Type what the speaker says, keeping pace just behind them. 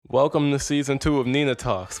Welcome to Season 2 of Nina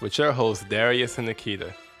Talks with your hosts Darius and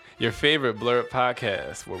Nikita, your favorite blurred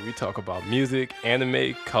podcast where we talk about music,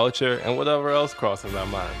 anime, culture, and whatever else crosses our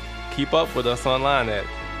mind. Keep up with us online at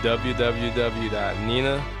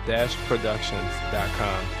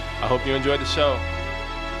www.nina-productions.com. I hope you enjoyed the show.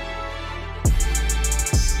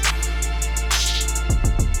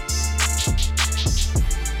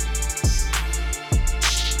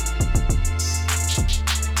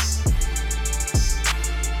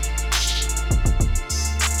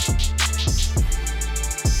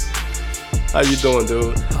 How you doing,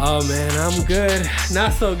 dude? Oh man, I'm good.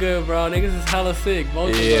 Not so good, bro. Niggas is hella sick. Both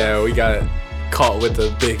of us. We got caught with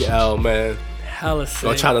the big L, man. Hella sick.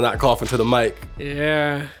 Don't try to not cough into the mic.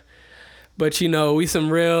 Yeah. But you know, we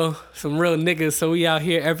some real niggas, so we out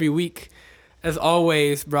here every week. As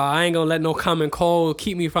always, bro. I ain't gonna let no common cold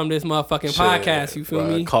keep me from this motherfucking podcast, you feel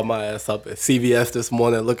me? I caught my ass up at CVS this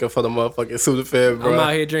morning looking for the motherfucking Sudafed, bro. I'm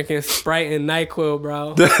out here drinking Sprite and NyQuil,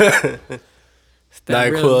 bro.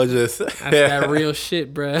 That's that real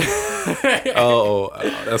shit, bro. oh,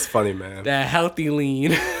 that's funny, man. That healthy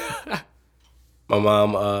lean. My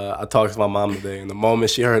mom, I talked to my mom today, and the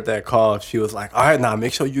moment she heard that cough, she was like, all right, now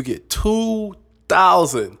make sure you get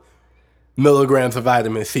 2,000 milligrams of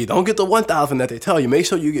vitamin C. Don't get the 1,000 that they tell you. Make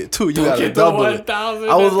sure you get 2. You gotta double it.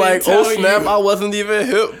 I was like, oh snap, I wasn't even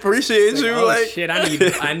hip. Appreciate you. Oh shit, I need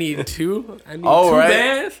 2. I need 2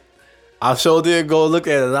 bands. I sure did go look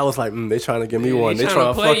at it, and I was like, they trying to give me one. They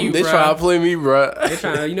trying to play me, bro.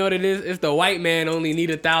 You know what it is? It's the white man only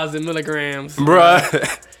need 1,000 milligrams.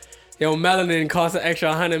 Bruh. Yo, melanin costs an extra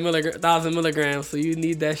 1,000 milligrams, so you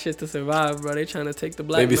need that shit to survive, bro. They trying to take the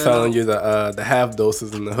black man. They be selling you the half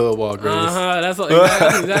doses in the hood Walgreens. That's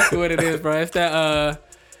exactly what it is, bro. It's that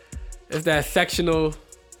sectional.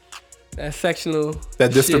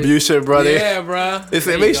 That distribution, shit. bro. Yeah, bro. They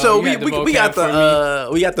say make sure we got the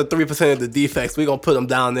 3% of the defects. We gonna put them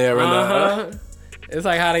down there. It's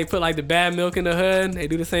like how they put like the bad milk in the hood. They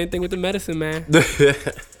do the same thing with the medicine, man.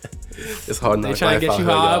 It's hard not. They trying to get you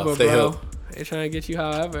however, bro. They trying to get you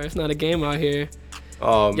however. It's not a game out here.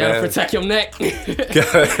 Oh, you gotta protect your neck.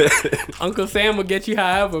 Uncle Sam will get you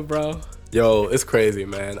however, bro. Yo, it's crazy,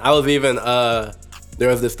 man. I was even there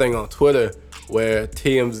was this thing on Twitter where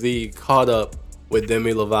TMZ caught up with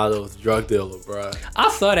Demi Lovato's drug dealer, bro. I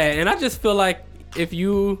saw that, and I just feel like if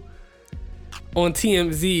you on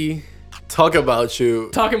TMZ talking about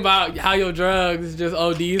how your drugs just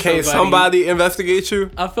OD can't somebody investigate you?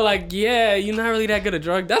 I feel like, yeah, you're not really that good at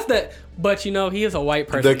drug. That's that. But you know, he is a white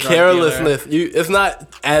person. The carelessness. It's not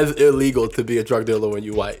as illegal to be a drug dealer when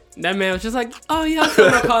you white. That man was just like, oh yeah, I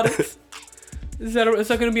sell narcotics. Is that going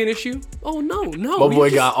to be an issue? Oh, no. My boy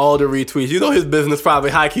got all the retweets. You know his business probably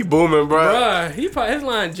high-key booming, bro. Bruh, his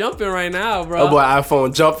line jumping right now, bro. Oh, boy,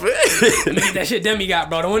 iPhone jumping. That shit Demi got,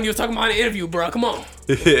 bro. The one you was talking about in the interview, bro. Come on.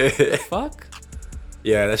 Yeah. Fuck.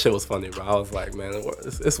 Yeah, that shit was funny, bro. I was like, man,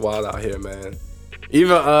 it's wild out here, man.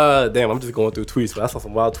 Even, damn, I'm just going through tweets, but I saw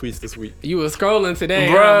some wild tweets this week. You was scrolling today.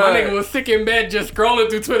 Bruh. My nigga was sick in bed just scrolling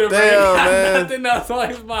through Twitter, damn, man. Nothing else on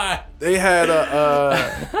his mind. They had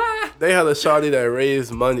a shawty that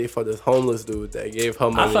raised money for this homeless dude that gave her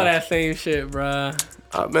money. I saw that same shit, bruh.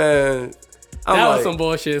 Man. That was some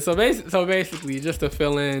bullshit. So basically, just to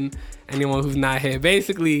fill in anyone who's not here,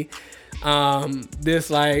 basically, this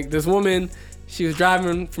woman, she was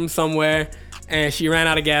driving from somewhere, and she ran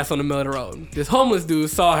out of gas on the middle of the road. This homeless dude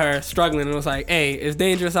saw her struggling and was like, hey, it's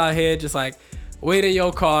dangerous out here. Just like, wait in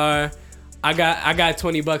your car. I got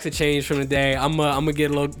 $20 of change from the day. I'm gonna get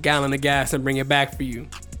a little gallon of gas and bring it back for you.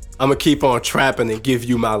 I'm gonna keep on trapping and give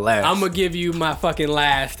you my last. I'm gonna give you my fucking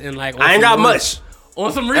last. And like, I ain't got much. On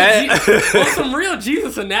some real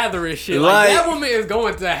Jesus of Nazareth shit. Like, that woman is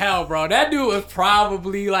going to hell, bro. That dude was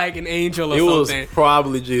probably like an angel or something. He was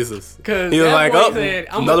probably Jesus. Cause he was like, said,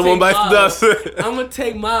 another one bites the dust. I'm gonna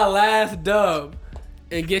take my last dub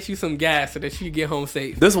and get you some gas so that you get home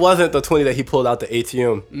safe. This wasn't the 20 that he pulled out the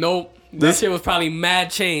ATM. Nope. That shit was probably mad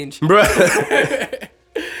change. Bruh.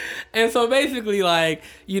 And so basically, like,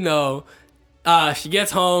 you know, she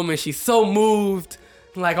gets home and she's so moved.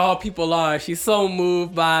 Like all people are, she's so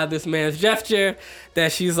moved by this man's gesture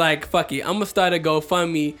that she's like, fuck it, I'm gonna start a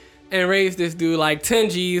GoFundMe and raise this dude like 10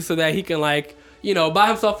 G's so that he can, like, you know, buy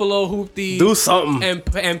himself a little hoopty, do something,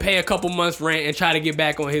 and pay a couple months rent and try to get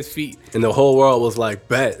back on his feet. And the whole world was like,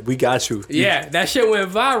 bet, we got you. Yeah, that shit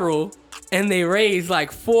went viral and they raised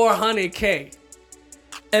like $400K.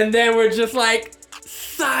 And then we're just like,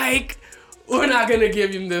 psych, we're not gonna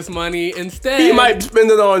give him this money. Instead, he might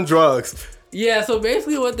spend it on drugs. Yeah, so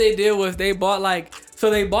basically what they did was they bought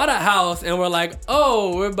a house and were like,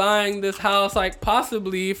 oh, we're buying this house like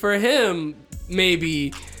possibly for him,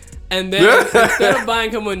 maybe. And then instead of buying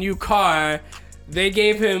him a new car, they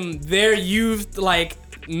gave him their used like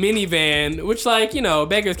minivan, which like, you know,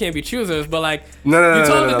 beggars can't be choosers, but like you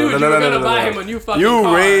told the dude you were gonna buy him a new fucking car.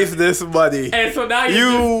 You raised this money. And so now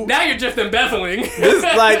you're just embezzling. This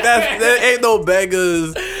like that ain't no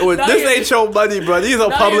beggars. This ain't your money, bro. These are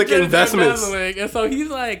public investments. And so he's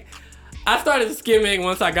like, I started skimming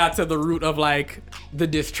once I got to the root of like the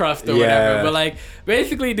distrust or whatever. But like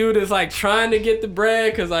basically dude is like trying to get the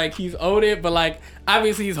bread because like he's owed it, but like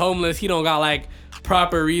obviously he's homeless. He don't got like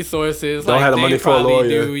proper resources. Don't like, have the money for a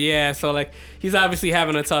lawyer. Yeah, so like he's obviously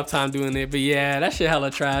having a tough time doing it. But yeah, that shit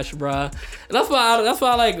hella trash, bruh. And that's why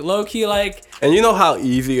I like low key like. And you know how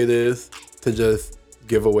easy it is to just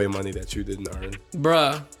give away money that you didn't earn,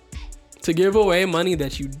 bruh. To give away money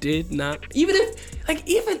that you did not, even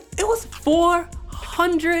it was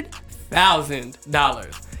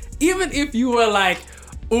 $400,000. Even if you were like,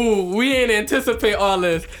 ooh, we didn't anticipate all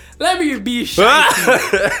this. Let me be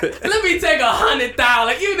shitty. Let me take $100,000.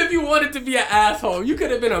 Like, even if you wanted to be an asshole, you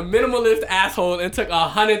could have been a minimalist asshole and took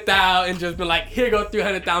 $100,000 and just been like, here go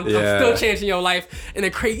 $300,000. I'm still changing your life. And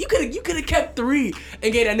then crazy, you could have kept $3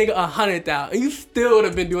 and gave that nigga $100,000, and you still would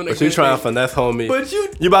have been doing it. But you trying to finesse homie. But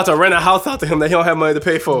you about to rent a house out to him that he don't have money to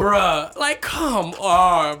pay for. Bruh, like come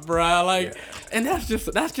on, bruh, like. Yeah. And that's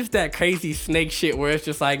just that crazy snake shit where it's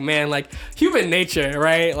just like, man, like human nature,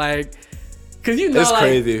 right? Like. Cause you know, it's like,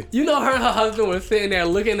 crazy. You know, her and her husband was sitting there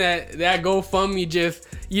looking at that GoFundMe just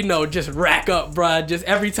rack up, bruh. Just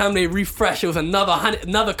every time they refresh, it was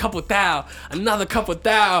another couple thou, and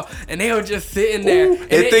they were just sitting there. Ooh, and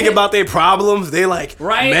they think about their problems. They like,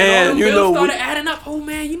 right? Man, and you know, started adding up. Oh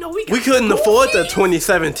man, you know, we couldn't afford the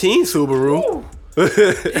 2017 Subaru. Ooh.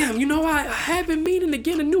 Damn, you know, I have been meaning to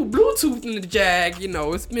get a new Bluetooth in the Jag. You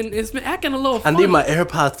know, it's been acting a little funny. I need my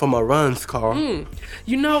AirPods for my runs, Carl.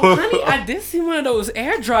 You know, honey, I did see one of those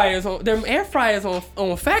air dryers them air fryers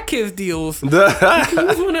on Fat Kids deals. You can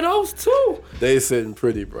use one of those too. They sitting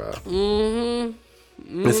pretty, bro.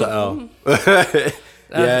 It's an L.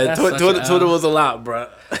 Twitter was a lot, bro.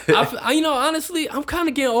 You know, honestly, I'm kind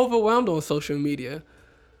of getting overwhelmed on social media.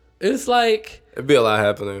 It's like it'd be a lot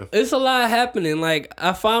happening. It's a lot happening. Like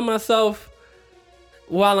I find myself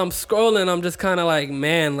while I'm scrolling, I'm just kind of like,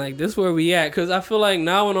 man, like this where we at? Because I feel like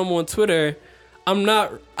now when I'm on Twitter, I'm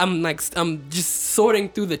just sorting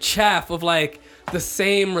through the chaff of like the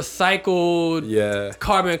same recycled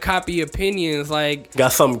carbon copy opinions. Like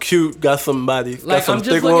got something cute, got somebody, got like some I'm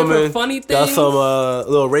just thick looking woman, for funny things. got some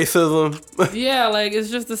little racism. Yeah, like it's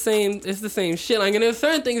just the same. It's the same shit. Like, and there's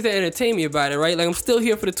certain things that entertain me about it, right? Like I'm still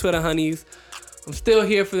here for the Twitter honeys. I'm still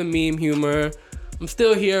here for the meme humor. I'm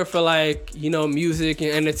still here for like, you know, music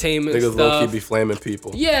and entertainment Niggas stuff. low-key be flaming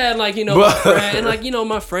people. Yeah, and like, you know,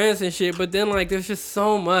 my friends and shit. But then like there's just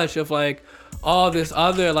so much of like all this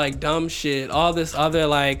other like dumb shit, all this other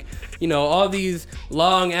like, you know, all these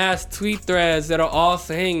long ass tweet threads that are all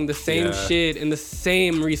saying the same shit in the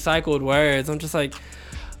same recycled words. I'm just like,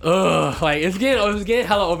 ugh, like it's getting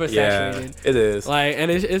hella oversaturated. Yeah, it is. Like,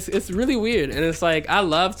 and it's really weird. And it's like I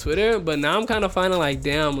love Twitter, but now I'm kind of finding like,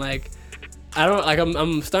 damn, like I don't like.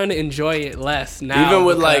 I'm starting to enjoy it less now. Even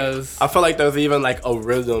with like, I feel like there's even like a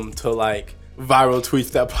rhythm to like viral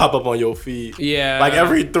tweets that pop up on your feed. Yeah. Like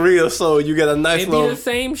every 3 or so, you get a nice little. It'd be the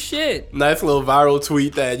same shit. Nice little viral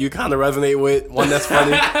tweet that you kind of resonate with. One that's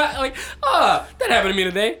funny. Like, that happened to me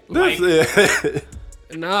today. Like,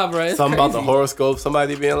 nah, bro. Something about the horoscope.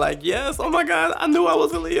 Somebody being like, yes, oh my God, I knew I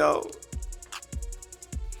was a Leo.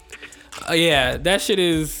 Yeah, that shit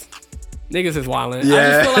is. Niggas is wildin'. Yeah.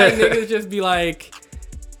 I just feel like niggas just be like,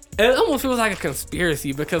 it almost feels like a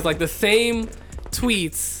conspiracy because like the same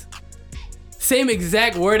tweets, same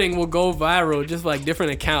exact wording will go viral, just like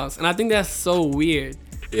different accounts, and I think that's so weird.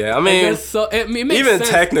 Yeah, I mean, it makes even sense.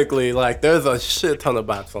 Technically, like there's a shit ton of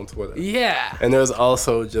bots on Twitter. Yeah, and there's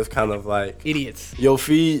also just kind of like idiots. Your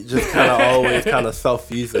feed just kind of always kind of self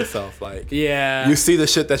feeds itself. Like, yeah, you see the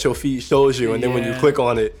shit that your feed shows you, and then when you click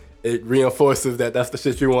on it, it reinforces that that's the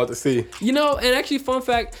shit you want to see. You know, and actually, fun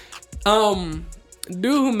fact, dude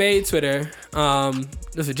who made Twitter,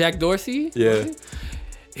 was it Jack Dorsey? Yeah.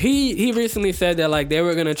 He recently said that like they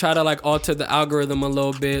were gonna try to like alter the algorithm a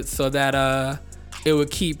little bit so that it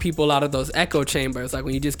would keep people out of those echo chambers, like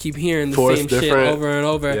when you just keep hearing the same shit over and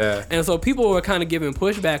over. Yeah. And so people were kind of giving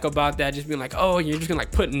pushback about that, just being like, oh, you're just gonna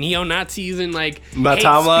like put neo-Nazis in like my hate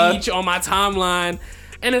timeline? Speech on my timeline.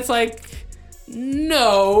 And it's like,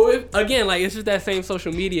 no. Again, like it's just that same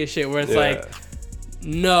social media shit where it's like,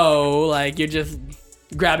 no, like you're just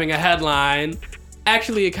grabbing a headline.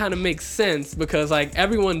 Actually, it kind of makes sense because like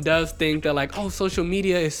everyone does think that like, oh, social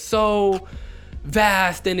media is so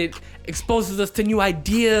vast and it exposes us to new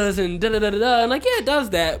ideas and da da da da. And like, yeah, it does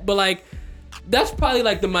that, but like, that's probably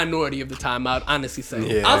like the minority of the time. I'd honestly say.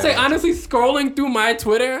 Yeah. I'll say honestly, scrolling through my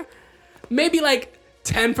Twitter, maybe like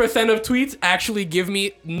 10% of tweets actually give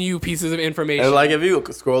me new pieces of information. And like, if you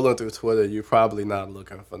scrolling through Twitter, you're probably not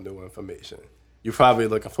looking for new information. You're probably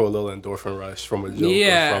looking for a little endorphin rush from a joke.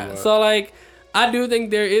 Yeah. So like, I do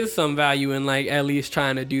think there is some value in like at least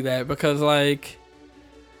trying to do that, because like,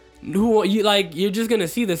 you're just gonna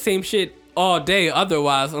see the same shit all day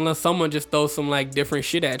otherwise, unless someone just throws some like different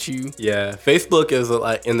shit at you. Yeah, Facebook is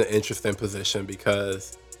like in the interesting position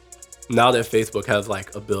because now that Facebook has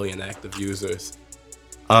like 1 billion active users,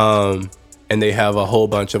 and they have a whole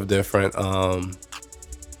bunch of different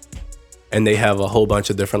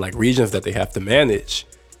like regions that they have to manage.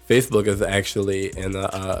 Facebook is actually in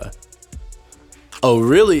a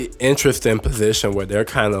really interesting position where they're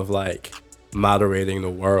kind of like moderating the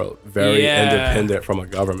world, very independent from a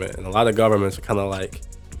government. And a lot of governments are kind of like,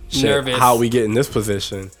 shit, nervous. How we get in this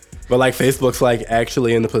position? But like, Facebook's like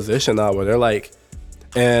actually in the position now where they're like,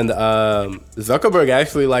 and Zuckerberg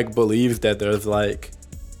actually like believes that there's like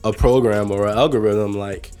a program or an algorithm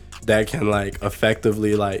like that can like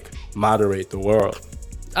effectively like moderate the world.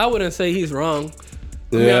 I wouldn't say he's wrong.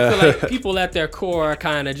 I feel like people at their core are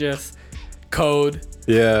kind of just code.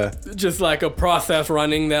 Yeah. Just like a process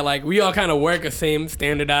running that like we all kind of work the same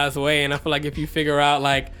standardized way. And I feel like if you figure out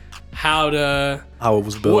like how it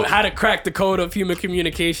was built, how to crack the code of human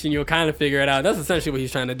communication, you'll kind of figure it out. That's essentially what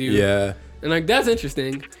he's trying to do. Yeah. And like, that's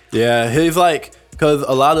interesting. Yeah. He's like, because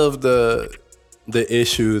a lot of the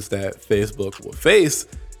issues that Facebook will face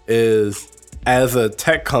is, as a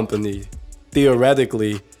tech company,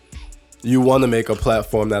 theoretically, you want to make a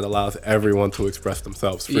platform that allows everyone to express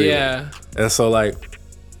themselves freely. Yeah. And so like,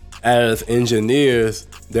 as engineers,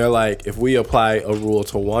 they're like, if we apply a rule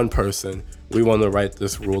to one person, we want to write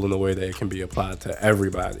this rule in a way that it can be applied to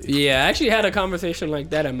everybody. Yeah, I actually had a conversation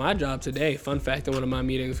like that at my job today. Fun fact, in one of my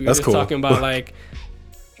meetings, we were That's just cool. talking about like,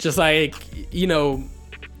 just like, you know,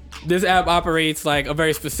 this app operates like a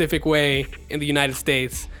very specific way in the United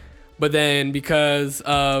States, but then because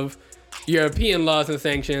of European laws and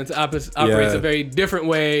sanctions, operates a very different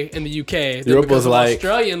way in the UK. Europe was like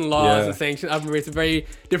Australian laws and sanctions operates a very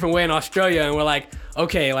different way in Australia, and we're like,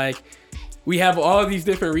 okay, like we have all these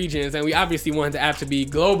different regions, and we obviously want the app to be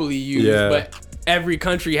globally used, but every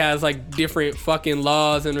country has like different fucking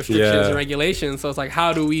laws and restrictions and regulations. So it's like,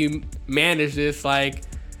 how do we manage this like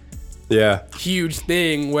huge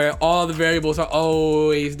thing where all the variables are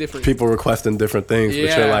always different? People requesting different things,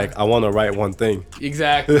 but you're like, I want to write one thing.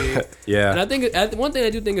 Exactly. Yeah. And I think one thing I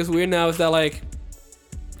do think is weird now is that like,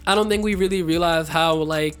 I don't think we really realize how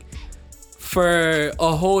like, for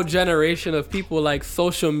a whole generation of people, like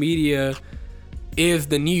social media is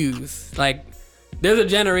the news. Like, there's a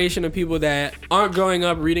generation of people that aren't growing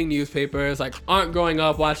up reading newspapers, like aren't growing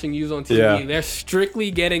up watching news on TV. Yeah. They're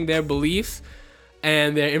strictly getting their beliefs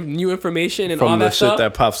and their new information and from all that shit stuff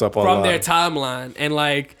that pops up online from their timeline. And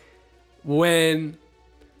like, when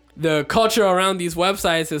the culture around these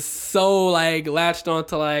websites is so like latched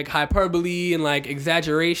onto like hyperbole and like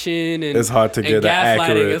exaggeration and it's hard to get gaslighting,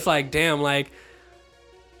 accurate. it's like, damn, like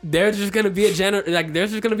there's just gonna be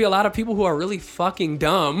there's just gonna be a lot of people who are really fucking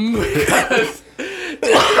dumb because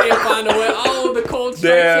they can't find a way. Oh, the cold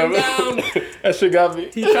strikes him down. That shit got me.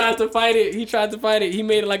 He tried to fight it. He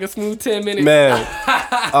made it like a smooth 10 minutes. Man.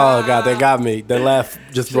 Oh, God, they got me. That laugh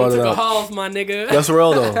just brought it up. Halls, my nigga. That's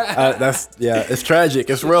real, though. It's tragic.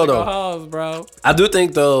 It's real, though. Halls, bro. I do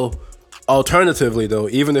think, though, alternatively, though,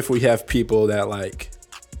 even if we have people that, like,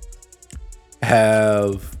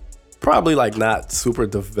 have probably, like, not super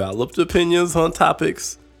developed opinions on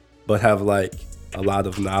topics, but have, like, a lot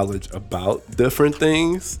of knowledge about different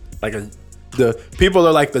things, like the people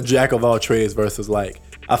are like the jack of all trades versus like,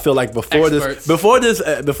 I feel like before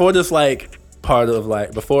this like part of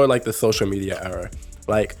like before like the social media era,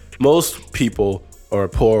 like most people are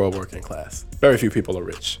poor or working class. Very few people are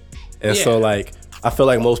rich, and so like I feel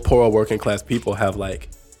like most poor or working class people have like,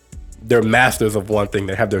 they're masters of one thing.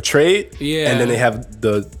 They have their trade, and then they have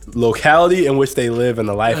the locality in which they live and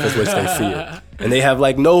the life in which they see it. And they have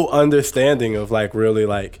like no understanding of like really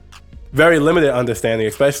like very limited understanding,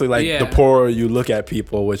 especially like the poorer you look at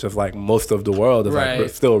people, which is like most of the world is like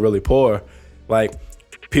still really poor. Like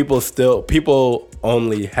people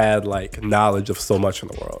only had like knowledge of so much in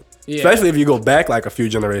the world. Yeah. Especially if you go back like a few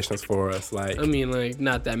generations for us, like I mean, like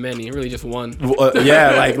not that many, really just one.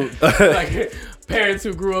 Like parents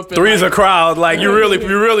who grew up in three's a crowd. Like you're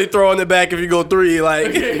really throwing it back if you go three.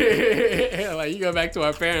 Like like you go back to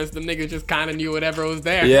our parents, the niggas just kind of knew whatever was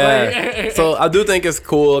there. Yeah. So I do think it's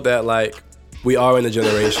cool that like we are in a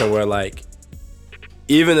generation where like,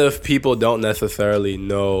 even if people don't necessarily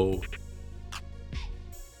know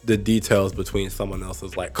the details between someone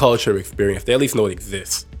else's like culture experience, they at least know it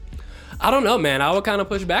exists. I don't know, man. I would kind of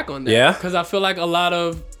push back on that. Yeah? Because I feel like a lot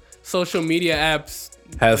of social media apps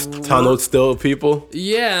Has tunneled still people.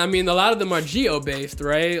 Yeah, I mean, a lot of them are geo-based,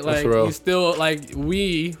 right? Like, real. you still, like,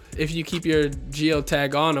 if you keep your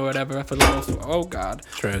geotag on or whatever, for the most, oh, God.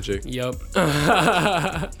 Tragic. Yup.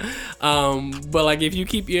 But, like, if you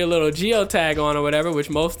keep your little geotag on or whatever, which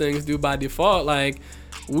most things do by default, like,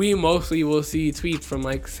 we mostly will see tweets from,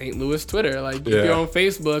 like, St. Louis Twitter. Like, if you're on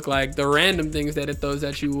Facebook, like, the random things that it throws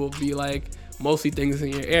at you will be, like, mostly things in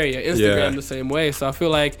your area. Instagram the same way. So I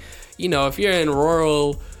feel like, you know, if you're in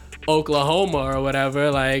rural Oklahoma or whatever,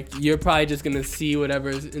 like, you're probably just gonna see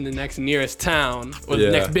whatever's in the next nearest town, or the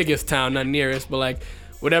next biggest town, not nearest, but like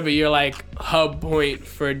whatever your like hub point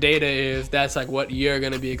for data is, that's like what you're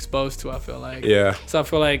gonna be exposed to. I feel like. Yeah. So I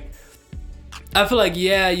feel like I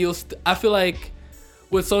feel like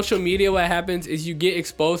with social media, what happens is you get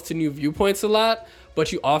exposed to new viewpoints a lot,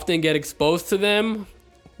 but you often get exposed to them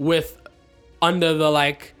with under the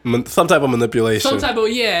like some type of manipulation.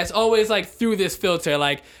 It's always like through this filter.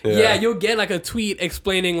 Like you'll get like a tweet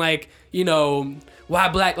explaining like, you know, why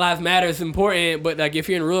Black Lives Matter is important, but like if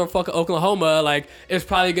you're in rural fucking Oklahoma, like it's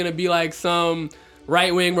probably gonna be like some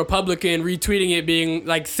right-wing Republican retweeting it, being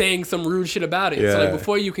like saying some rude shit about it. So like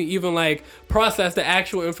before you can even like process the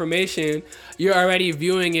actual information, you're already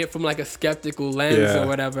viewing it from like a skeptical lens or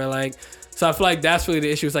whatever. Like, so I feel like that's really the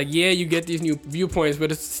issue. It's like, you get these new viewpoints, but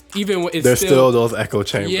there's still those echo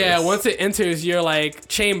chambers. Yeah, once it enters your like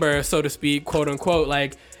chamber, so to speak, quote unquote,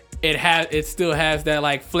 like it still has that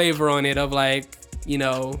like flavor on it of like, you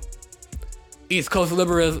know, East Coast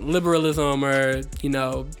liberalism or, you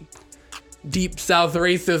know, deep South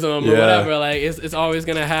racism or whatever. Like it's always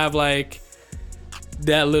gonna have like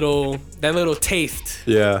that little taste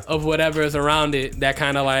of whatever is around it that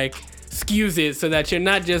kind of like skews it, so that you're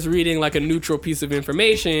not just reading like a neutral piece of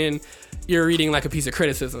information, you're reading like a piece of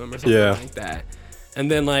criticism or something like that.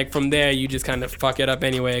 And then like from there you just kind of fuck it up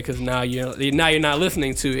anyway, because now you're not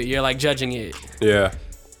listening to it, you're like judging it.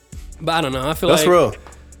 But I don't know, I feel that's real.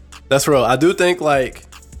 That's real. I do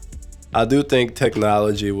think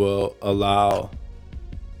technology will allow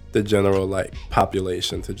the general like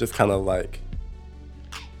population to just kind of like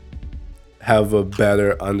have a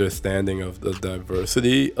better understanding of the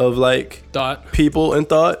diversity of like thought, people and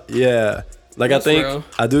thought. Yeah. Like that's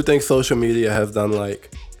I do think social media has done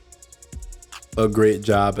like a great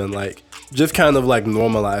job in like just kind of like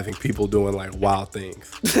normalizing people doing like wild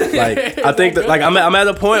things. Like I think that like I'm at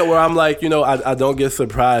a point where I'm like, you know, I don't get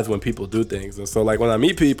surprised when people do things. And so like when I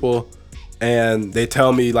meet people and they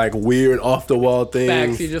tell me like weird off the wall things,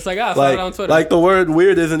 facts, you're just like, I saw it on Twitter. Like the word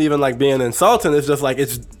weird isn't even like being insulting. It's just like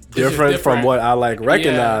it's different from what I like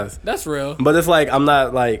recognize. That's real. But it's like I'm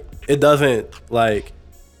not like, it doesn't like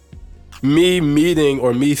me meeting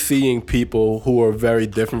or me seeing people who are very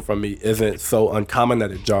different from me isn't so uncommon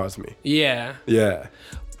that it jars me. Yeah.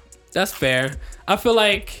 That's fair. I feel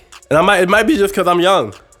like, and it might be just because I'm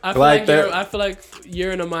young. I feel like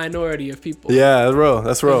you're in a minority of people. Yeah,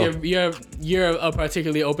 that's real. You're a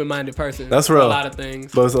particularly open-minded person. That's real. A lot of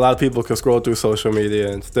things. But a lot of people can scroll through social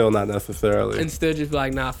media and still not necessarily. And still just be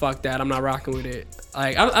like, nah, fuck that. I'm not rocking with it.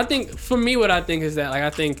 Like, I think, for me, what I think is that, like, I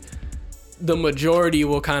think the majority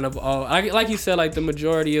will kind of, like you said, like, the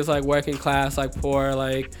majority is, like, working class, like, poor,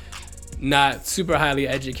 like, not super highly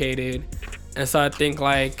educated. And so I think,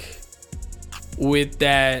 like, with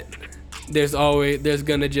that, there's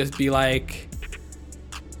gonna just be like,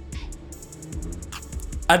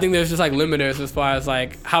 I think there's just like limiters as far as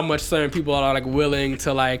like how much certain people are like willing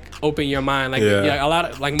to like open your mind. Like a lot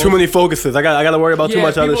of like too many focuses. I got to worry about too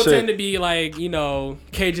much other shit. People tend to be like, you know,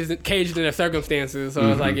 caged in their circumstances. So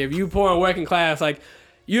it's like if you poor and working class, like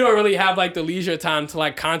you don't really have like the leisure time to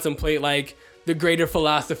like contemplate like the greater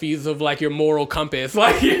philosophies of like your moral compass.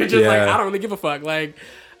 Like you're just like, I don't really give a fuck. Like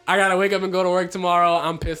I gotta wake up and go to work tomorrow.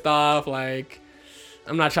 I'm pissed off. Like,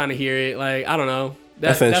 I'm not trying to hear it. Like, I don't know.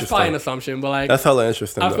 That's probably an assumption, but like, that's hella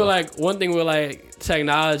interesting. I feel like one thing with like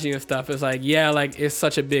technology and stuff is like, like it's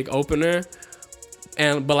such a big opener,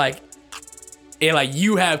 but like,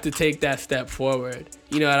 you have to take that step forward.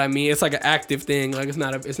 You know what I mean? It's like an active thing. Like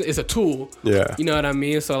it's a tool. Yeah. You know what I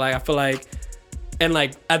mean? So like, I feel like, and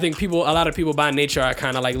like, I think a lot of people by nature are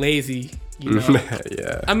kind of like lazy. You know?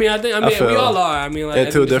 I mean, we all are. I mean, like,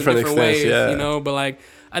 to different extents, ways, you know. But like,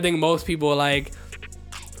 I think most people like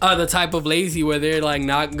are the type of lazy where they're like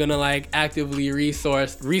not gonna like actively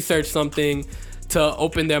research something to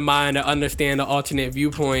open their mind to understand the alternate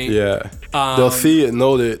viewpoint. Yeah. They'll see it,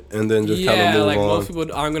 note it, and then just kind of move like on. most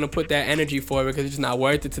people aren't gonna put that energy for it because it's just not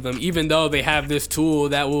worth it to them, even though they have this tool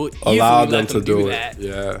that will allow easily them let to them do it. that.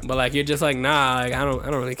 Yeah. But like you're just like, nah, like I don't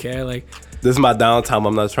really care. Like This is my downtime.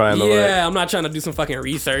 I'm not trying to yeah, I'm not trying to do some fucking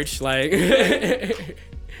research. Like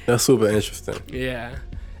That's super interesting. yeah,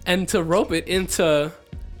 and to rope it into,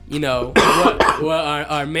 you know, what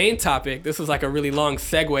our main topic. This was like a really long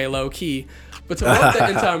segue, low key. But to rope that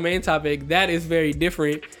into our main topic, that is very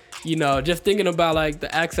different. You know, just thinking about like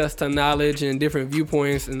the access to knowledge and different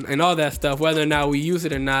viewpoints and all that stuff, whether or not we use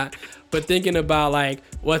it or not. But thinking about like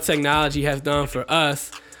what technology has done for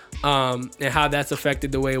us, and how that's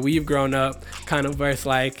affected the way we've grown up, kind of versus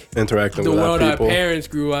like Interacting the with world our people. our parents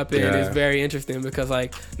grew up in Yeah. is very interesting because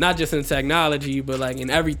like not just in technology but like in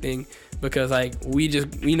everything, because like we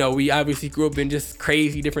just, you know, we obviously grew up in just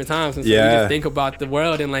crazy different times, and so we Yeah. just think about the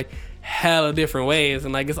world in like hella different ways.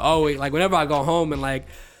 And like it's always like whenever I go home and like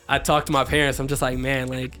I talk to my parents, I'm just like, man,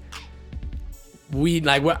 like we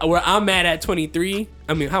like where I'm at 23.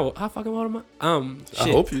 I mean, how fucking old am I? Shit.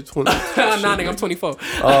 I hope you 20. Nah, nigga, I'm 24.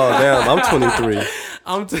 Oh damn, I'm 23.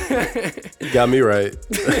 You got me right.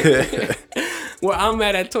 Where I'm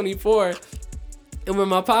at 24, and where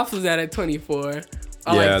my pops was at 24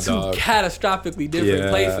 are Yeah, like two dog. catastrophically different Yeah.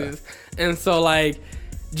 places. And so like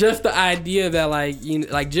just the idea that like, you know,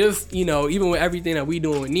 like just, you know, even with everything that we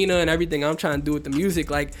doing with Nina and everything I'm trying to do with the music,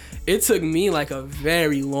 like it took me like a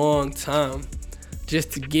very long time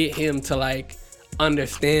just to get him to like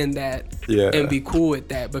understand that Yeah. and be cool with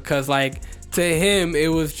that, because like to him it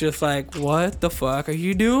was just like, what the fuck are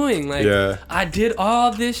you doing? Like Yeah. I did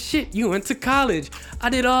all this shit, you went to college, I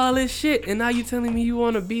did all this shit, and now you telling me you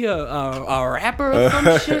want to be a rapper or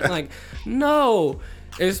some shit? Like no.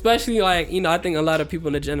 Especially like, you know, I think a lot of people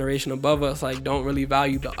in the generation above us like don't really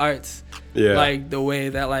value the arts Yeah. like the way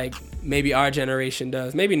that like maybe our generation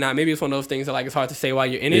does. Maybe not, maybe it's one of those things that like it's hard to say while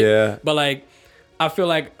you're in it. Yeah. But like I feel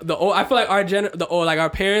like our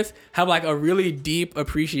parents have like a really deep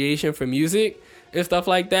appreciation for music and stuff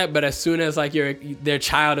like that. But as soon as like their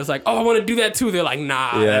child is like, oh, I want to do that too, they're like,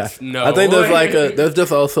 nah, Yeah. that's no. I think there's like there's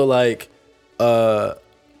just also like a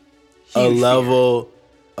level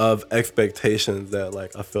of expectations that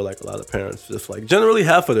like I feel like a lot of parents just like generally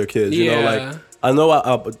have for their kids. You know, Yeah. like I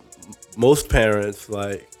know most parents,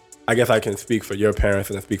 like I guess I can speak for your parents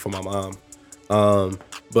and I speak for my mom.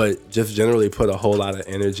 But just generally put a whole lot of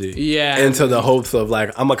energy into the hopes of like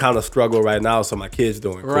I'm gonna kind of struggle right now, so my kid's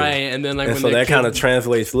doing cool. Right, and then like And when so their that kind of kid-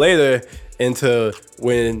 translates later into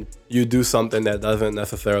when you do something that doesn't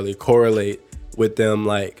necessarily correlate with them,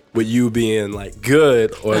 like with you being like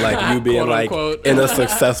good or like you being Quote, like unquote. in a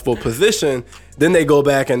successful position. Then they go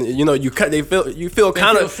back and you know you feel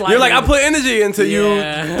kind of feel you're like I slighted. put energy into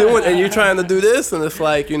Yeah. you doing and you trying to do this, and it's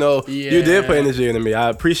like, you know, you did put Yeah. energy into me. I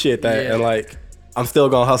appreciate that, Yeah. and like I'm still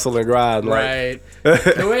gonna hustle and grind. Right.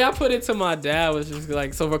 The way I put it to my dad was just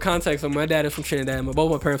like, so for context, so my dad is from Trinidad.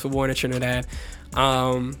 Both my parents were born in Trinidad.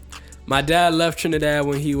 My dad left Trinidad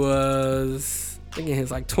when he was, I think in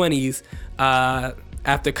his like 20s,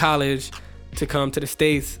 after college to come to the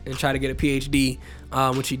States and try to get a PhD,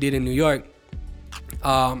 which he did in New York.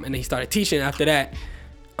 And then he started teaching after that.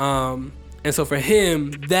 And so for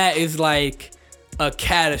him, that is like a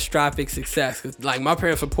catastrophic success. 'Cause like my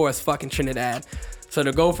parents were poor as fuck in Trinidad. So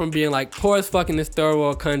to go from being like poor as fuck in this third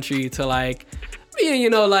world country to like being, you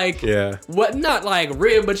know, like Yeah. what, not like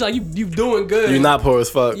rich, but like you doing good. You're not poor as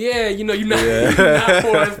fuck. Yeah, you know, you're not, Yeah. you're not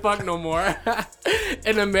poor as fuck no more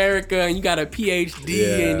in America, and you got a PhD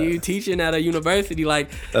Yeah. and you teaching at a university. Like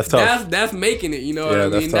That's tough. That's making it. You know what Yeah, I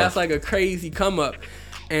that's mean? tough. That's like a crazy come up.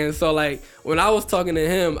 And so like when I was talking to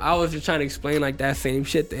him, I was just trying to explain like that same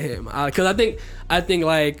shit to him, because I think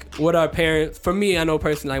like what our parents, for me, I know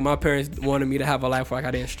personally, like my parents wanted me to have a life where like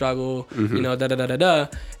I didn't struggle, Mm-hmm. you know,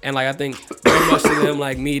 and like I think very much to them,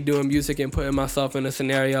 like me doing music and putting myself in a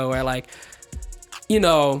scenario where like, you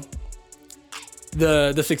know,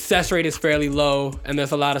 the success rate is fairly low and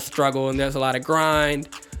there's a lot of struggle and there's a lot of grind.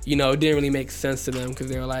 You know, it didn't really make sense to them because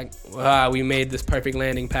they were like, we made this perfect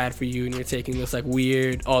landing pad for you and you're taking this like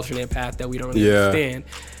weird alternate path that we don't really understand.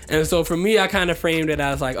 And so for me, I kind of framed it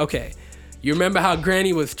as like, okay, you remember how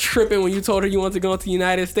Granny was tripping when you told her you wanted to go to the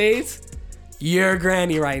United States? You're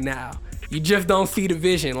Granny right now. You just don't see the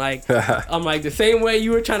vision. Like, I'm like, the same way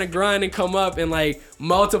you were trying to grind and come up and like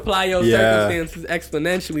multiply your circumstances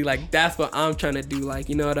exponentially, like that's what I'm trying to do. Like,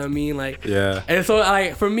 you know what I mean? Like, Yeah. And so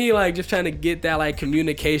like for me, like just trying to get that like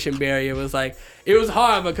communication barrier was like, it was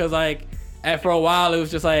hard because like for a while it was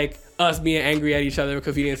just like us being angry at each other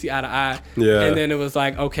because we didn't see eye to eye. Yeah. And then it was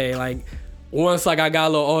like, okay, like once like I got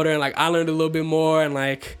a little older and like I learned a little bit more and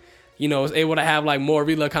like, you know, was able to have like more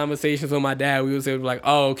real conversations with my dad, we was able to be like,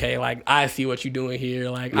 oh, okay, like I see what you're doing here.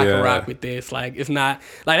 Like I can rock with this. Like it's not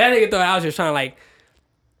like that nigga thought I was just trying to like,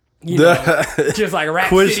 you know, just like rap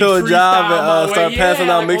quit city your job and start yeah, passing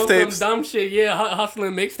out like, mixtapes. Some dumb shit, yeah,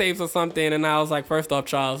 hustling mixtapes or something. And I was like, first off,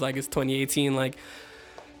 Charles, like it's 2018, like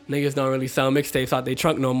niggas don't really sell mixtapes out their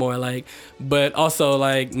trunk no more. Like, but also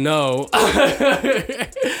like, no,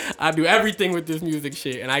 I do everything with this music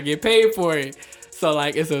shit and I get paid for it. So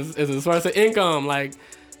like, it's a source of income. Like,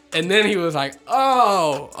 and then he was like,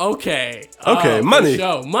 "Oh, okay, money,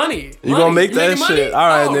 money. You gonna make that money? shit? All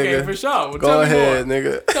right, okay, nigga, for sure. Well, go ahead,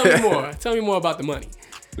 nigga. Tell me more about the money."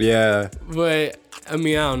 Yeah, but I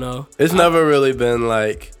mean, I don't know. It's never really been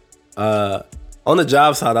like, on the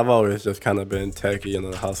job side, I've always just kind of been techie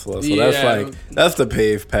and a hustler. So that's the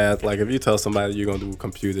paved path. Like if you tell somebody you're gonna do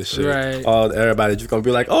computer shit, right? Everybody just gonna be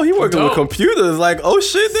like, "Oh, he working with computers." Like, "Oh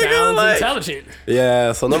shit, nigga." Sounds like, intelligent.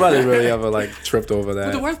 Yeah. So nobody really ever like tripped over that.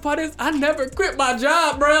 But the worst part is I never quit my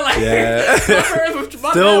job, bro. Like, yeah.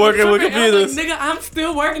 my still working with computers. Like, nigga, I'm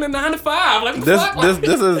still working a 9 to 5. Like,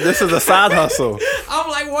 this is a side hustle. I'm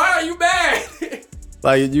like, why are you mad?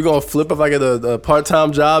 Like, you gonna flip if I get a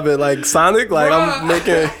part-time job at, like, Sonic? Like, I'm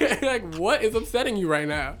making... Like, what is upsetting you right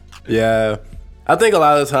now? Yeah. I think a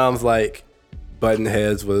lot of times, like, button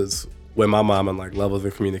heads was when my mom and, like, levels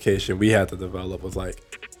of communication we had to develop was,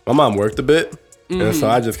 like, my mom worked a bit. Mm-hmm. And so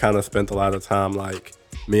I just kind of spent a lot of time, like,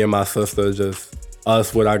 me and my sister, just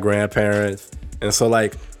us with our grandparents. And so,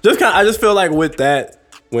 like, I just feel like with that,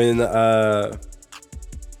 when... I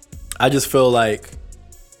just feel like...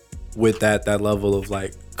 with that level of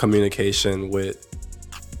like communication with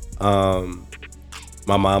my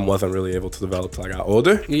mom wasn't really able to develop till I got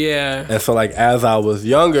older. Yeah. And so like as I was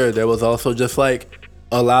younger, there was also just like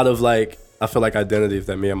a lot of like I feel like identities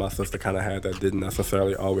that me and my sister kind of had that didn't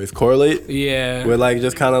necessarily always correlate. Yeah. With like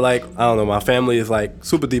just kind of like I don't know, my family is like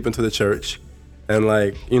super deep into the church. And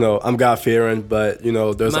like, you know, I'm God-fearing, but you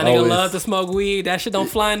know, there's always... My nigga love to smoke weed. That shit don't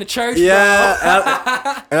fly in the church, yeah,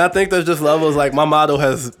 bro. And I think there's just levels, like my motto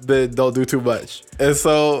has been, don't do too much. And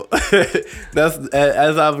so that's,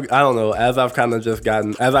 as I've kind of just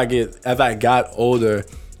gotten, as I got older,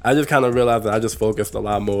 I just kind of realized that I just focused a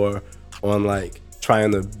lot more on like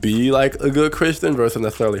trying to be like a good Christian versus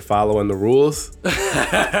necessarily following the rules.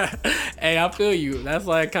 Hey, I feel you. That's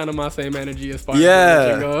like kind of my same energy as far as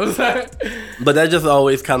religion goes. But that just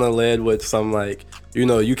always kind of led with some like, you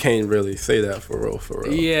know, you can't really say that for real.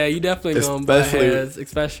 Yeah, you definitely gonna butt heads,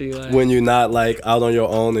 especially like when you're not like out on your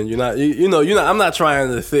own and you're not, I'm not trying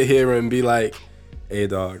to sit here and be like, hey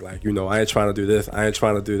dog, like, you know, I ain't trying to do this, I ain't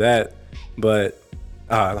trying to do that. But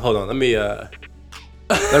hold on, let me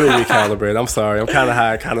recalibrate. I'm sorry. I'm kind of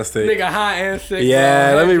high, kind of sick. Nigga, high and sick.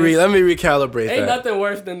 Yeah, let me recalibrate. Ain't nothing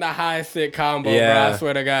worse than the high sick combo, bro. I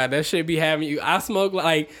swear to God, that shit be having you. I smoke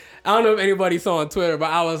like I don't know if anybody saw on Twitter,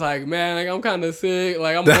 but I was like, man, like I'm kind of sick.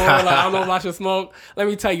 Like I'm bored. Like I don't know if I should smoke. Let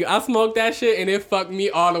me tell you, I smoked that shit and it fucked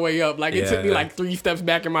me all the way up. Like it took me like 3 steps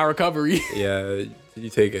back in my recovery. Yeah, you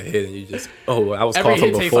take a hit and you just I was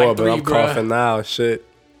coughing before, like 3, but I'm coughing now. Shit.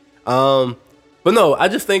 But no, I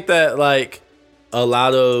just think that like a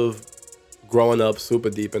lot of growing up super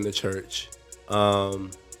deep in the church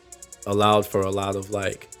allowed for a lot of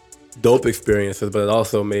like dope experiences, but it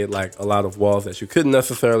also made like a lot of walls that you couldn't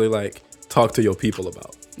necessarily like talk to your people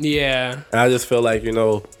about. Yeah. And I just feel like, you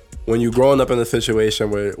know, when you're growing up in a situation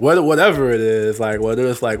where whatever it is, like whether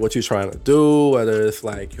it's like what you're trying to do, whether it's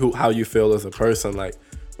like how you feel as a person, like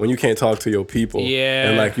when you can't talk to your people,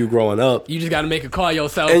 and like you growing up, you just got to make a call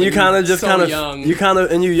yourself, and you kind of just kind of young. You kind of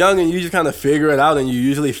and you're young and you just kind of figure it out, and you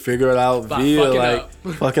usually figure it out via like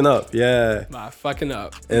fucking up, by fucking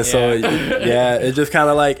up, and so it just kind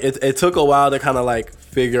of like it took a while to kind of like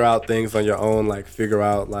figure out things on your own, like figure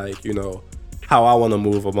out like, you know, how I want to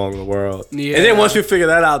move among the world, and then once you figure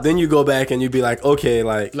that out, then you go back and you be like, okay,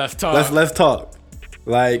 like let's talk,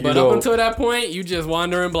 like, but up until that point, you just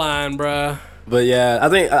wandering blind, bruh. But yeah,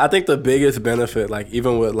 I think the biggest benefit, like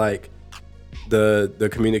even with like the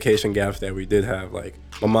communication gaps that we did have, like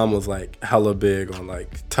my mom was like hella big on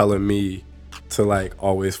like telling me to like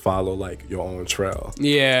always follow like your own trail.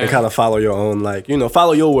 Yeah. And kind of follow your own, like, you know,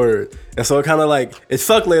 follow your word. And so it kind of like, it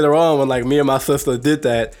sucked later on when like me and my sister did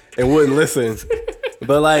that and wouldn't listen.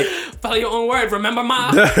 But like, follow your own word, remember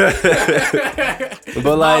my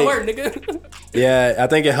but like, my word, nigga. Yeah, I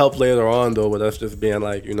think it helped later on though, with us just being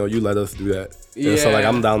like, you let us do that. Yeah. So like,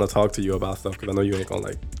 I'm down to talk to you about stuff because I know you ain't gonna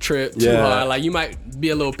like trip too hard. Like you might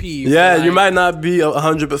be a little peeved. Yeah, like, you might not be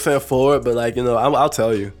 100% for it, but like I'll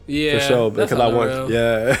tell you. Yeah, for sure because I want. Real.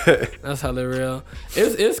 Yeah, that's hella real.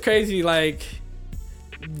 It's crazy like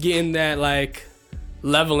getting that like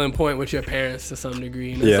leveling point with your parents to some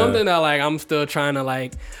degree. And it's something that like I'm still trying to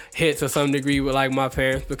like hit to some degree with like my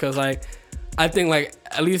parents because like. I think like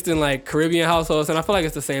at least in like Caribbean households, and I feel like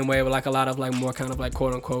it's the same way with like a lot of like more kind of like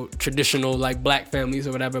quote unquote traditional like black families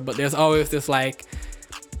or whatever, but there's always this like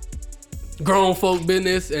grown folk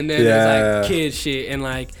business and then there's like kid shit, and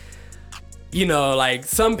like like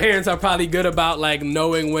some parents are probably good about like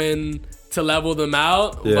knowing when to level them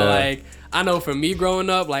out, but like I know for me growing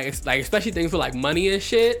up, like especially things with like money and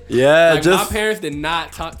shit. Yeah, like my parents did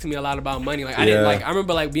not talk to me a lot about money. Like I didn't like. I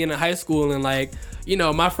remember like being in high school and like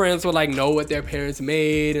my friends would like know what their parents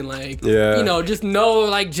made and like just know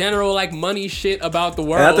like general like money shit about the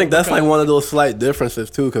world. And I think that's like one of those slight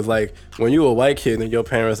differences too, because like when you a white kid and your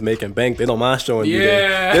parents making bank, they don't mind showing you.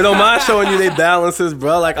 They don't mind showing you their balances,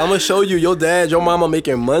 bro. Like I'm gonna show you your dad, your mama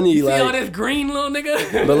making money. You like see all this green little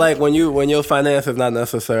nigga. But like when your finance is not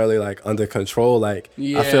necessarily like under control, like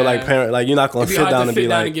I feel like parent, like you're not gonna sit down and be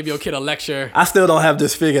like, and give your kid a lecture. I still don't have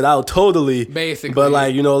this figured out totally, basically. But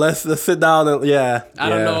like let's sit down and I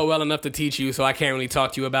don't know it well enough to teach you, so I can't really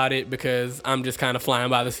talk to you about it because I'm just kind of flying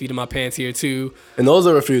by the seat of my pants here too. And those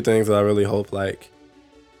are a few things that I really hope like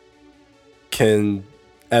can,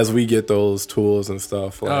 as we get those tools and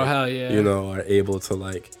stuff, like, hell yeah, are able to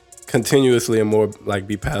like continuously and more like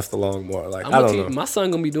be passed along more. Like I don't know. My son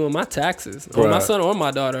gonna be doing my taxes, or my son or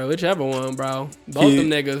my daughter, whichever one, bro. Both them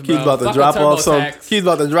niggas, bro. He's about to drop off He's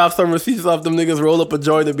about to drop some receipts off them niggas, roll up a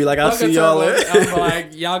joint and be like, "I'll see y'all later." I'm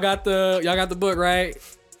like, y'all got the book right?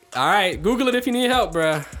 All right, Google it if you need help,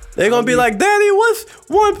 bro. They're gonna be like, "Daddy, what's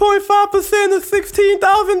 1.5% of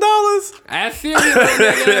 $16,000?" That's serious,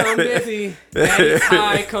 nigga. I'm busy. Daddy's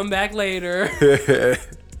high. Come back later.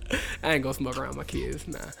 I ain't gonna smoke around my kids,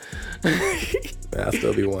 nah. Man, I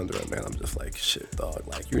still be wondering, man. I'm just like, shit, dog.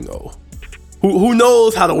 Like, who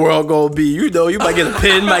knows how the world gonna be? You might get a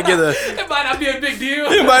pin, It might not be a big deal.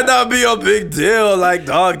 It might not be a big deal. Like,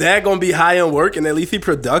 dog, dad gonna be high and working. At least he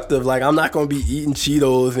productive. Like, I'm not gonna be eating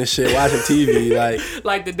Cheetos and shit, watching TV.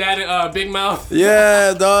 Like the dad in Big Mouth.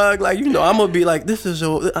 Yeah, dog. Like, I'm gonna be like,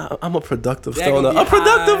 I'm a productive stoner. A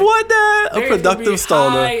productive high. What, dad? A productive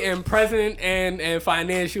stoner. High and present and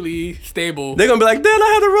financially stable. They're gonna be like, Dad,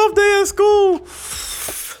 I had a rough day at school.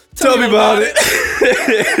 Tell me about it.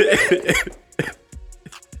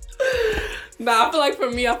 Nah, I feel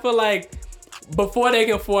like before they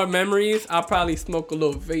can form memories, I'll probably smoke a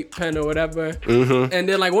little vape pen or whatever. Mm-hmm. And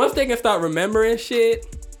then like once they can start remembering shit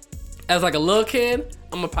as like a little kid,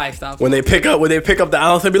 I'm gonna probably stop. When they pick up the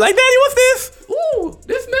ounce and be like, Daddy, what's this? Ooh,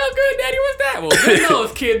 this smells good, Daddy. What's that? Well, good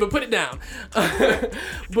nose, kid, but put it down.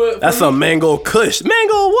 But that's some mango kush.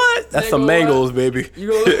 Mango what? That's some mangoes, baby.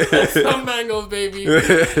 That's some mangoes, baby. Yo,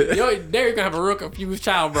 there you're gonna have a real confused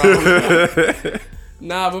child, bro.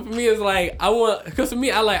 Nah, but for me, it's like, because for me,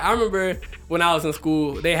 I remember when I was in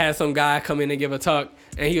school, they had some guy come in and give a talk,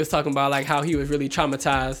 and he was talking about, like, how he was really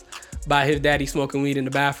traumatized by his daddy smoking weed in the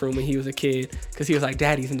bathroom when he was a kid, because he was like,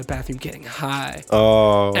 Daddy's in the bathroom getting high.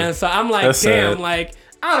 Oh. And so I'm like, damn, sad. Like,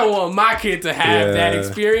 I don't want my kid to have that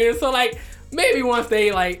experience. So, like, maybe once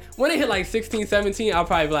they, like, when they hit, like, 16, 17, I'll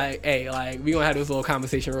probably be like, hey, like, we gonna have this little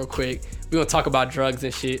conversation real quick. We gonna talk about drugs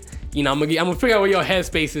and shit. I'm gonna figure out where your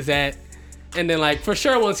headspace is at. And then, like, for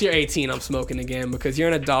sure, once you're 18, I'm smoking again because you're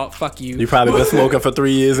an adult. Fuck you. You probably been smoking for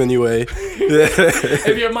 3 years anyway.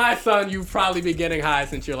 If you're my son, you've probably been getting high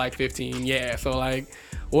since you're, like, 15. Yeah, so, like,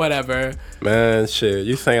 whatever. Man, shit.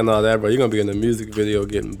 You saying all that, bro. You're going to be in the music video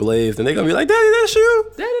getting blazed. And they're going to be like, Daddy, that's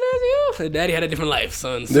you. Daddy, that's you. So Daddy had a different life,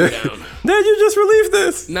 son. Sit down. Dad, you just released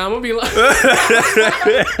this. Nah, I'm going to be like...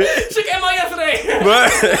 She came out yesterday.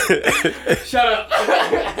 Shut up.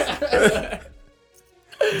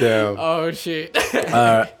 Damn. Oh shit.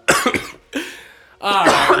 Alright. Alright,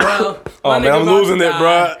 well. Oh man, I'm losing it,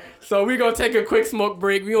 bro. So we gonna take a quick smoke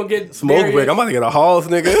break. We gonna get smoke break. I'm about to get a Halls,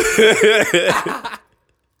 nigga.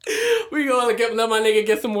 We gonna let my nigga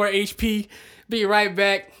get some more HP. Be right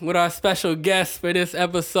back with our special guest for this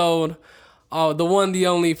episode. Oh, the one, the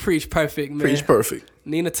only Preach Perfect, man. Preach Perfect.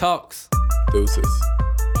 Nina Talks. Deuces.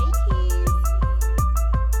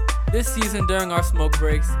 This season, during our smoke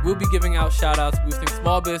breaks, we'll be giving out shout-outs boosting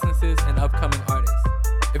small businesses and upcoming artists.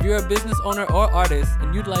 If you're a business owner or artist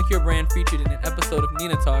and you'd like your brand featured in an episode of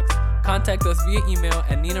Nina Talks, contact us via email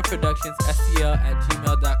at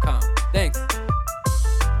ninaproductionsstl@gmail.com. Thanks.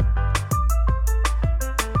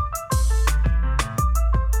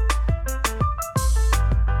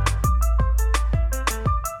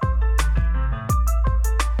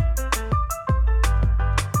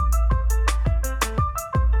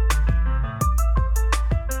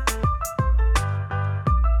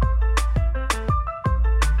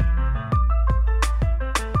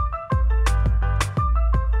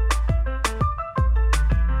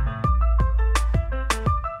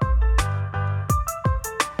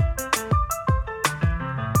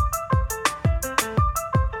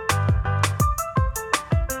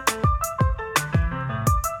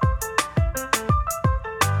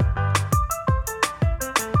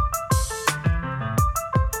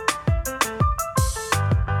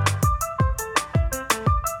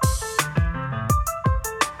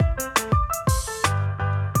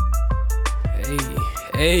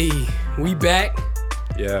 Hey, we back.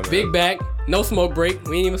 Yeah, man. Big back. No smoke break.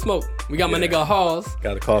 We ain't even smoke. We got my nigga Halls.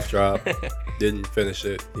 Got a cough drop. Didn't finish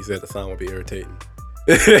it. He said the sound would be irritating.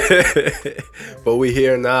 But we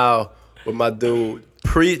here now with my dude,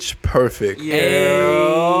 Preach Perfect.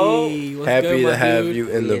 Hey, what's Happy good, to my have dude? you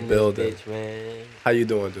in the building. Bitch, man. How you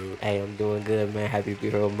doing, dude? Hey, I'm doing good, man. Happy to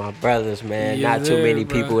be here with my brothers, man. Yes, Not too sir, many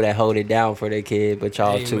bro. people that hold it down for their kid, but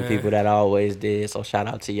y'all Hey, two man. people that always did. So shout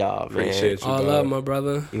out to y'all, man. Appreciate you, All dog. up, my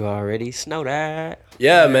brother. You already know that.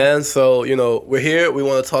 Yeah, man. So, we're here. We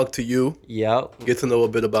want to talk to you, Yep. get to know a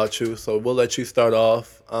bit about you. So we'll let you start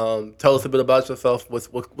off. Tell us a bit about yourself.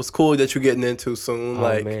 What's cool that you're getting into soon?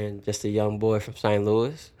 Oh man, just a young boy from St.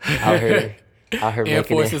 Louis out here Air making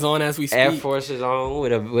Force it. is on as we speak. Air Force is on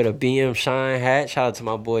with a BM Shine hat. Shout out to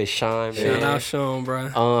my boy Shine, man. Shout out Sean,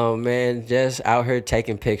 bro. Man, just out here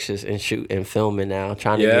taking pictures and shoot and filming now.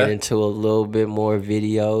 Trying to Yeah. get into a little bit more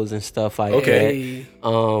videos and stuff like Okay.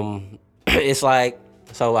 that. It's like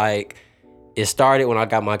it started when I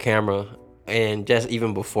got my camera, and just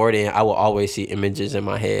even before then, I would always see images in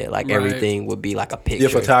my head. Like Right. everything would be like a picture. Your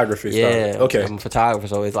photography Yeah. started. Okay. I'm a photographer,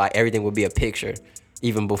 so it's like everything would be a picture.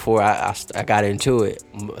 Even before I got into it,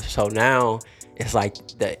 so now it's like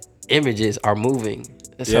the images are moving.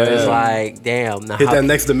 So Yeah. it's like, damn. Now Hit how- that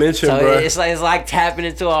next dimension, so bro. it's like tapping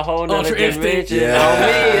into a whole nother Ultra instinct. dimension. Yeah. On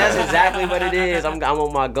me, that's exactly what it is. I'm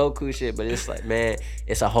on my Goku shit, but it's like, man,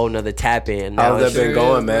 it's a whole nother tap in. Now How's that it's- been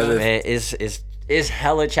going, man? Man, it's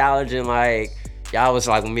hella challenging. Like y'all was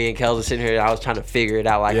like when me and Kels were sitting here, I was trying to figure it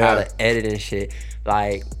out, like how Yeah. to edit and shit.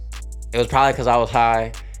 Like it was probably because I was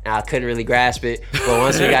high. And I couldn't really grasp it. But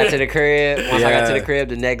once we got to the crib, I got to the crib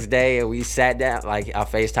the next day and we sat down, like I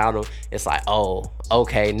FaceTimed him, it's like, oh,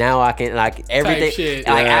 okay, now I can, like everything. shit.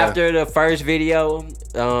 Like Yeah. after the first video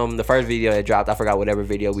that dropped, I forgot whatever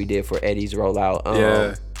video we did for Eddie's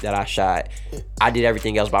rollout that I shot. I did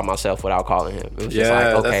everything else by myself without calling him. It was just like,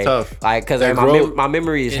 that's okay. tough. Like, cause That my, growth- my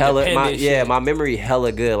memory is hella, Independent shit. my memory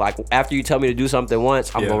hella good. Like after you tell me to do something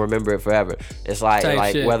once, I'm Yeah. gonna remember it forever. It's like,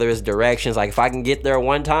 Type shit. whether it's directions, like if I can get there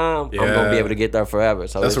one time, I'm gonna be Yeah. able to get there forever.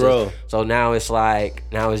 So That's it's just- real. So now it's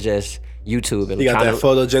just YouTube and You got trying that to,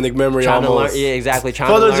 photogenic memory trying to learn. almost. Yeah, exactly. Trying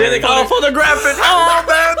Photogenic. to learn. Oh, photographic. Oh,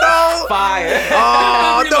 man, no. Fire.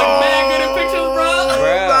 Oh, You look mad good in pictures, bro.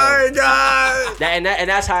 Oh, my God. And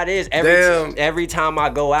that's how it is. Damn. Every time I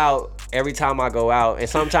go out, and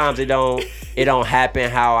sometimes it don't happen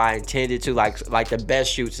how I intended to. Like the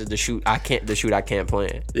best shoots is the shoot I can't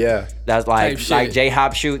plan. Yeah. That's like Type shit. J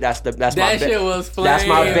Hop shoot. That's my That shit was That's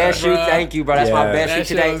my flame, best shoot. bro. Thank you, bro. That's my Yeah. best That shoot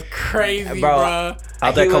shit today. was crazy, Bro, bro.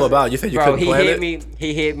 How'd that come about? You said you couldn't plan it?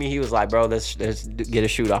 He hit me. He was like, bro, let's get a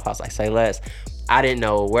shoot off. I was like, say less. I didn't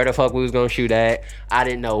know where the fuck we was gonna shoot at. I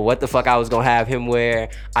didn't know what the fuck I was gonna have him wear.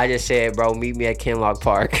 I just said, bro, meet me at Kinlock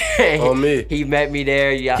Park. On me. He met me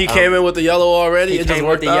there. Yeah, He came in with the yellow already. He It just came with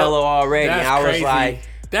worked the out. yellow already. That's I was crazy. like,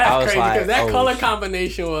 That's crazy because that oh, color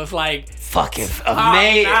combination was like fucking Top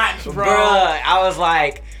amazing, notch, bro. Bruh, I was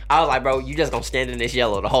like, bro, you just gonna stand in this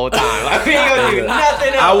yellow the whole time. Like, we ain't gonna do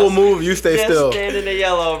nothing else. I will move. You stay Just still. stand in the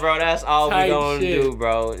yellow, bro. That's all we Type gonna shit. do,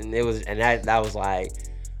 bro. And that was like,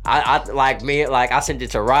 I sent it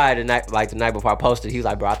to Ryan the night before I posted. He was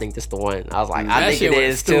like, bro, I think this the one. I was like, I That think shit it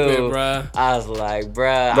was is stupid, too. bruh. I was like,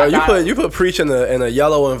 bruh. Bro, I you put Preach in a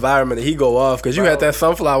yellow environment and he go off because you Bro. had that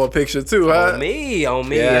sunflower picture too, huh? on me. Yeah, It's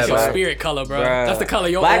That's your bro. like, spirit color, bro. bruh. That's the color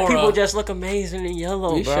of your black aura. people just look amazing in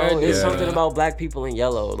yellow, We bro. sure do, It's Yeah. something bruh. about black people in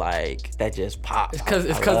yellow, like that just pops. It's cause I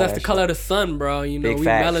love that's the that color shit. of the sun, bro. You know, Big we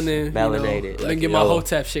facts. melanin. Melanated. Let me Like get my yellow.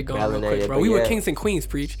 Hotep shit going real Melanated, quick, bro. but We were yeah. kings and queens,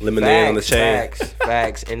 preach. Lemonade on the chain.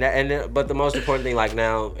 Facts. But the most important thing, like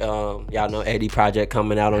now, y'all know Eddie Project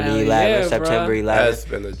coming out on Hell the 11th, yeah, September bruh. 11th. That's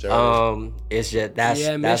been a journey. It's just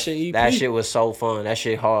Mission EP. that shit was so fun. That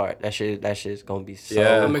shit hard. That shit's gonna be so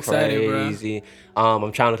Yeah. I'm excited, bruh. crazy.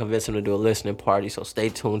 I'm trying to convince him to do a listening party, so stay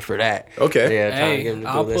tuned for that. Okay. Yeah, trying Hey, to get him to do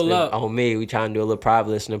I'll a listening. pull up. On me, we trying to do a little private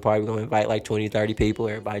listening party. We're gonna invite like 20, 30 people.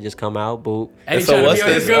 Everybody just come out, boop. Eddie so trying to what's be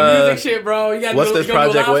on his this, good music shit, bro. You gotta what's do, this you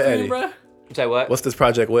gonna do a project live with stream, Eddie? bro? Say what? What's this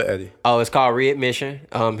project with Eddie? Oh, it's called Readmission.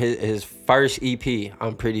 His first EP,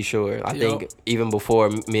 I'm pretty sure. I think even before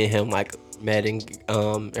me and him like met and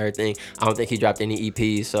everything, I don't think he dropped any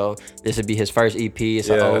EPs. So this would be his first EP. It's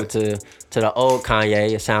an Yeah. ode to the old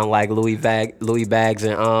Kanye. It sound like Louis bags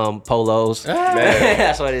and polos. Man.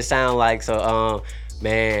 That's what it sound like. So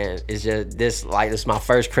man, it's just this is my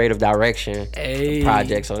first creative direction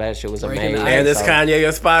project, so that shit was amazing. And it's Kanye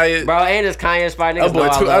inspired, bro. And it's Kanye inspired. Oh boy,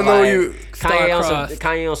 I know you.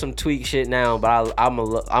 Kanye on some tweak shit now, but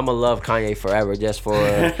I'ma love Kanye forever just for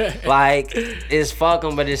like it's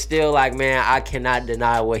fucking, but it's still like, man, I cannot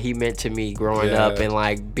deny what he meant to me growing up and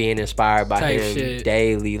like being inspired by him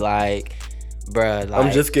daily, like. Bruh, like,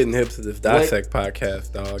 I'm just getting hip to this Dissect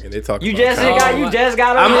podcast, dog, and they talk. You just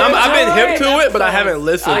got I've been hip to it, but I haven't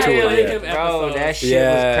listened to it yet. Bro, that shit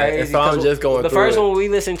was crazy. So I'm just going. The first one we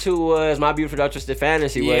listened to was My Beautiful Dark Twisted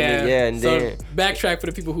Fantasy, wasn't it? Yeah, and then backtrack for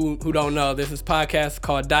the people who don't know. This is a podcast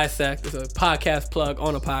called Dissect. It's a podcast plug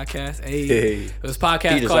on a podcast. This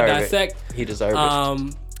podcast called Dissect. He deserved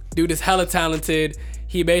it. Dude is hella talented.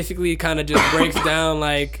 He basically kind of just breaks down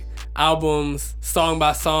like albums song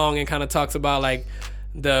by song and kind of talks about like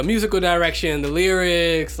the musical direction, the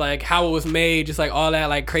lyrics, like how it was made, just like all that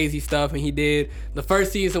like crazy stuff. And he did the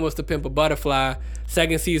first season was To Pimp a Butterfly,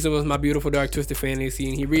 second season was My Beautiful Dark Twisted Fantasy,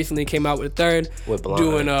 and he recently came out with a third with Blonde.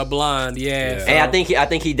 Doing Blonde. Yeah. So. And I think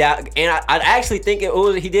he I actually think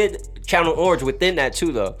he did Channel Orange within that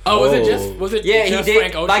too, though. Oh, was it just he Frank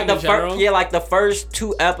did Ocean like the first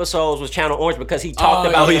 2 episodes was Channel Orange because he talked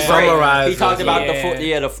about he summarized. He talked about the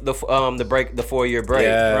 4-year break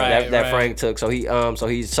that Frank took. So he at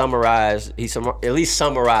least summarized Channel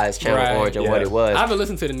Orange and what it was. I haven't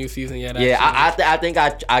listened to the new season yet. Yeah, I think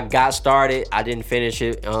I got started. I didn't finish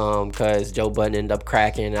it because Joe Budden ended up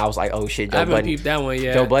cracking. And I was like, oh shit, I haven't peeped that one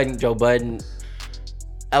yet. Joe Budden.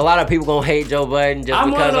 A lot of people gonna hate Joe Budden just I'm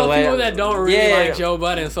because one of those people that don't really like Joe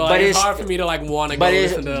Budden, so like, it's hard for me to like want to go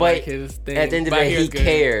listen to like his thing. At the end of the day, he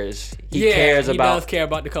cares. He does care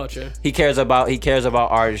about the culture. He cares about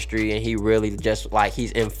artistry, and he really just like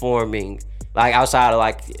he's informing. Like outside of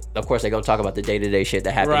like, of course they're gonna talk about the day-to-day shit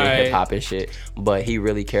that happened in hip hop and shit, but he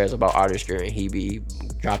really cares about artistry, and he be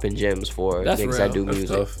dropping gems for niggas that do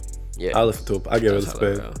music. Tough. Yeah, I listen to it. I give it a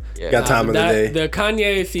spin. Got time in the day. The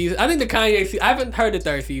Kanye season. I think the Kanye season. I haven't heard the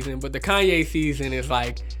third season, but the Kanye season is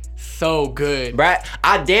like so good. Right?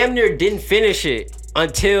 I damn near didn't finish it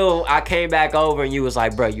until I came back over and you was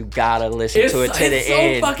like, bro, you gotta listen to it to the end.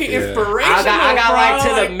 It's so fucking inspirational. I got like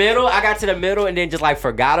to the middle. I got to the middle and then just like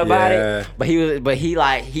forgot about it. But he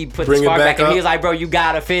put the spark back and he was like, bro, you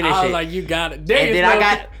gotta finish it. I was like, you got it. And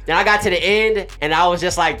then I got to the end and I was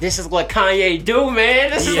just like, this is what Kanye do,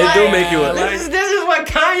 man. This is what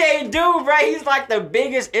Kanye do, bro. He's like the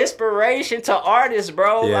biggest inspiration to artists,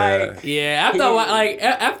 bro. After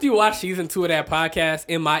you watch season 2 of that podcast,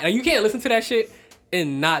 you can't listen to that shit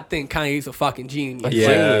and not think Kanye's a fucking genius.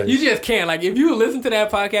 Yeah. Like, you just can't. Like, if you listen to that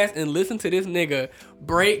podcast and listen to this nigga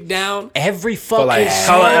break down every fucking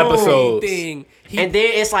episodes. And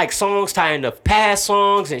then it's like songs tying to past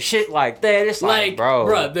songs and shit like that. It's like,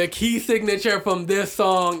 bro, the key signature from this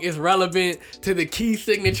song is relevant to the key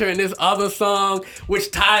signature in this other song,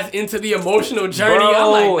 which ties into the emotional journey. Bro,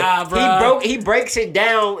 I'm like, nah, bro. He breaks it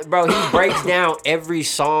down, bro. He breaks down every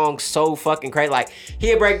song so fucking crazy. Like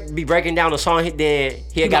he'll be breaking down the song, then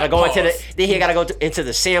he gotta go into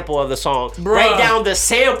the sample of the song. Bruh. Break down the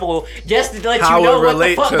sample just to let you know what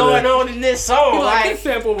the fuck going on in this song. Like this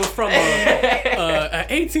sample was from an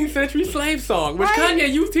 18th century slave song, which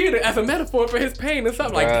Kanye used here as a metaphor for his pain and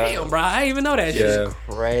stuff. Like, damn, bro, I didn't even know that shit.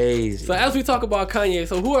 Crazy. So as we talk about Kanye,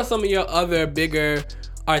 so who are some of your other bigger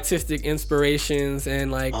artistic inspirations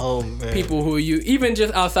and like people who you, even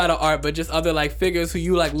just outside of art, but just other like figures who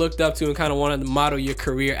you like looked up to and kind of wanted to model your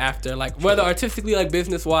career after, like whether artistically, like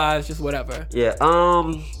business wise, just whatever. Yeah.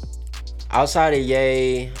 Outside of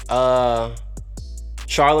Ye,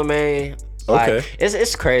 Charlemagne. Like,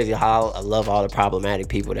 it's crazy how I love all the problematic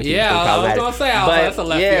people that people think problematic. I was gonna say, that's a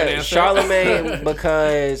left field answer. Charlemagne,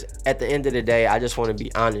 because at the end of the day, I just want to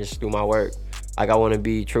be honest through my work. Like, I want to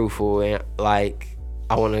be truthful and like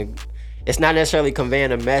I want to. It's not necessarily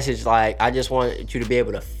conveying a message. Like, I just want you to be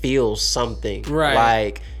able to feel something. Right.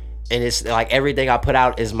 Like, and it's like everything I put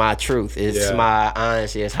out is my truth. It's my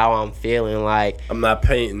honesty. It's how I'm feeling. Like, I'm not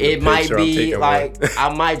painting the it might picture, be like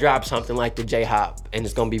I might drop something like the J-Hop and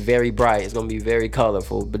it's gonna be very bright. It's gonna be very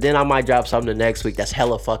colorful. But then I might drop something the next week that's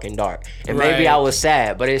hella fucking dark. And maybe I was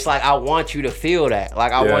sad, but it's like I want you to feel that.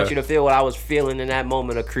 Like I want you to feel what I was feeling in that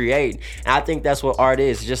moment of creating. And I think that's what art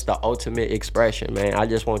is. Just the ultimate expression, man. I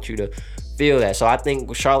just want you to feel that. So I think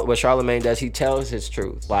what Charlemagne does, he tells his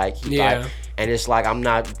truth. Like and it's like I'm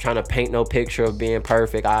not trying to paint no picture of being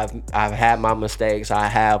perfect. I've had my mistakes. I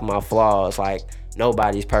have my flaws. Like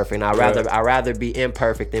nobody's perfect. And I rather be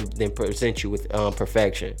imperfect than present you with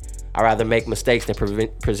perfection. I rather make mistakes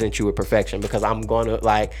than present you with perfection, because I'm gonna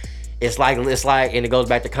like. It's like, and it goes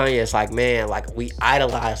back to Kanye. It's like, man, like we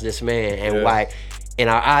idolize this man, and like in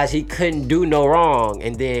our eyes, he couldn't do no wrong,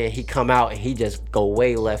 and then he come out and he just go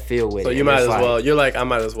way left field with it. So you might as well. You're like, I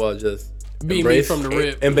might as well just be me from the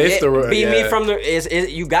rip. Embrace the rip. Be me from the.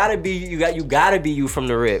 You gotta be you from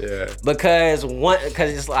the rip. Yeah. Because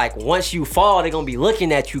it's like once you fall, they're gonna be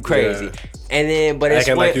looking at you crazy. Yeah. And then, but it's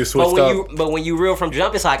like you switched up. But when you real from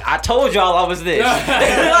jump, it's like I told y'all I was this.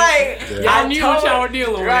 Like y'all knew what y'all were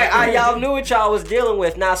dealing with. Right, y'all knew what y'all was dealing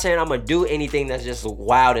with. Not saying I'm gonna do anything that's just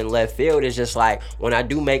wild and left field. It's just like when I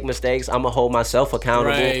do make mistakes, I'm gonna hold myself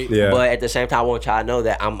accountable. Right. Yeah. But at the same time, I want y'all to know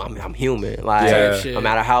that I'm human. Like no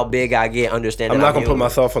matter how big I get, understand. I'm that not gonna human. put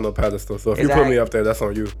myself on the pedestal. So if you put me up there, that's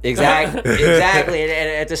on you. Exactly.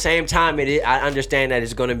 And at the same time, I understand that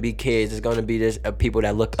it's gonna be kids. It's gonna be this people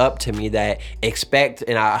that look up to me that expect.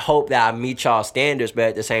 And I hope that I meet y'all standards, but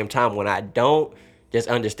at the same time, when I don't, just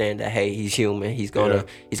understand that hey, he's human. He's gonna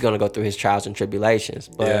go through his trials and tribulations.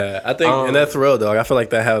 But, I think, and that's real, dog. I feel like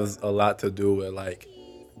that has a lot to do with like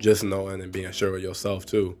just knowing and being sure of yourself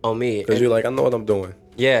too. On me, because you're like, I know what I'm doing.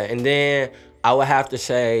 Yeah, and then I would have to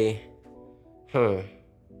say,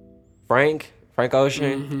 Frank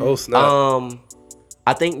Ocean. Mm-hmm. Oh snap.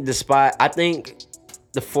 I think the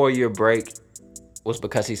 4-year break was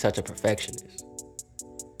because he's such a perfectionist.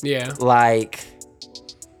 Yeah. Like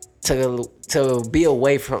to be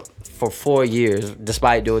away for 4 years,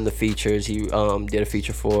 despite doing the features, he did a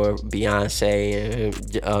feature for Beyonce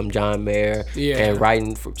and John Mayer and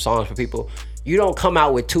writing songs for people. You don't come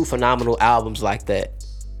out with 2 phenomenal albums like that.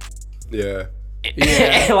 Yeah.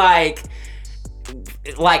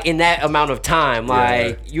 like in that amount of time,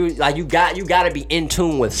 you got to be in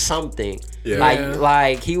tune with something. Yeah.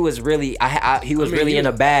 Like he was really in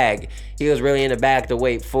a bag. He was really in a bag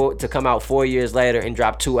to come out 4 years later and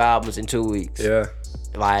drop 2 albums in 2 weeks. Yeah.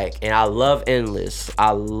 And I love Endless.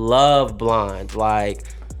 I love Blonde. Blonde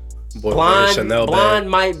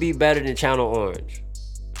might be better than Channel Orange.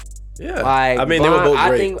 Yeah. I mean, Blonde, they were both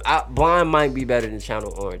great. I think Blonde might be better than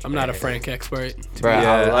Channel Orange. I'm not a Frank expert. Bro,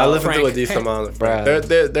 yeah, I listen to a decent amount of Frank.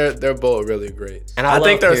 They're both really great. And I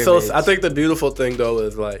think they're Pyramids. I think the beautiful thing though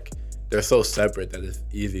is like they're so separate that it's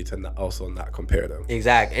easy to not compare them.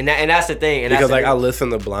 Exactly, and that's the thing. And because I listen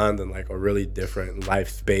to Blonde in like a really different life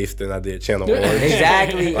space than I did Channel Orange.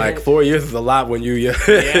 Exactly. Like 4 years is a lot when you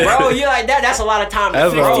bro, you're like that. That's a lot of time.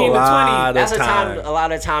 That's 16 to 20. That's a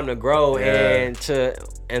lot of time to grow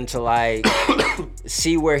and to like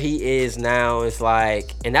see where he is now. It's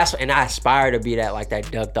like, and I aspire to be that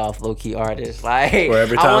ducked off low key artist. Like where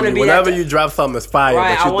every time whenever you drop something, it's fire.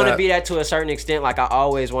 Right, I want to be that to a certain extent. Like I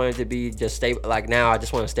always wanted to be now I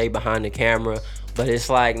just want to stay behind the camera. But it's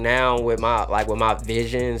like now with my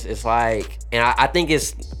visions, it's like, and I think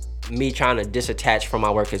it's me trying to disattach from my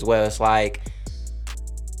work as well. It's like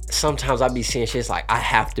sometimes I be seeing shit. It's like I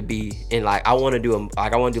have to be in I want to do a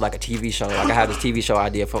TV show. Like I have this TV show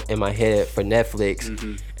idea in my head for Netflix,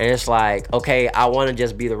 and it's like, okay, I want to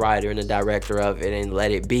just be the writer and the director of it and let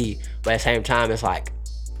it be. But at the same time, it's like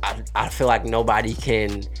I feel like nobody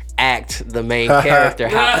can act the main character.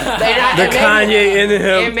 Kanye in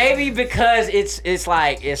him. And maybe because it's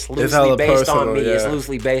loosely based on me. Yeah. It's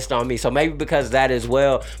loosely based on me. So maybe because that as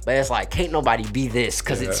well. But it's like can't nobody be this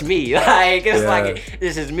because it's me. Like it's like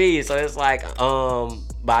this is me. So it's like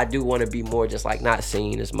but I do want to be more just like not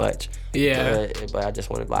seen as much. Yeah. But I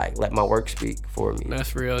just want to let my work speak for me.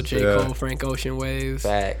 That's real. J. Cole, Frank Ocean waves.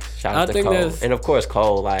 Facts. Shout out to Cole. And of course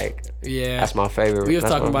Cole, that's my favorite. We was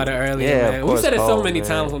talking about it earlier, man. We said it so many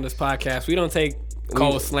times on this podcast. We don't take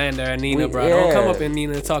Cole slander and Nina, bro. Don't come up in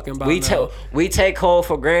Nina talking about we take Cole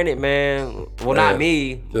for granted, man. Well, not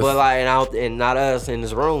me, but and not us in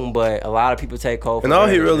this room, but a lot of people take Cole for granted. And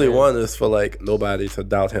all he really wants is for nobody to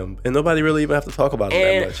doubt him, and nobody really even have to talk about him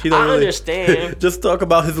that much. He don't understand. Just talk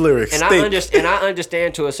about his lyrics. And I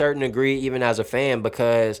understand to a certain degree, even as a fan,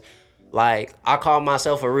 because I call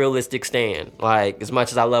myself a realistic stan. As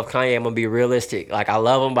much as I love Kanye, I'm gonna be realistic. I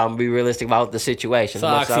love him, but I'm gonna be realistic about the situation.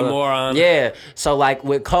 It's oxymoron. Yeah. So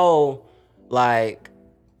with Cole, the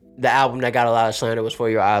album that got a lot of slander was For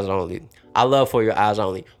Your Eyes Only. I love For Your Eyes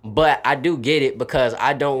Only, but I do get it because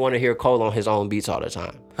I don't want to hear Cole on his own beats all the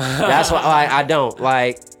time. That's why I don't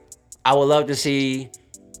I would love to see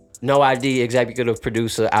No ID executive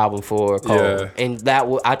producer album for Cole, and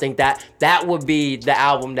I think that would be the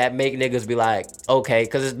album that make niggas be like, okay,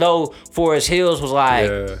 because as though Forest Hills was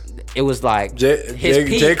it was his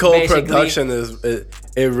peak, J. Cole basically. production it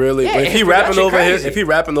really if he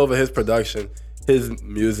rapping over his production, his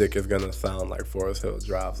music is gonna sound like Forest Hills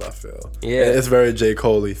Drives. I feel it's very J.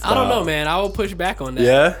 Cole-y style. I don't know, man. I will push back on that.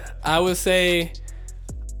 Yeah, I would say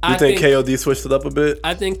You think KOD switched it up a bit?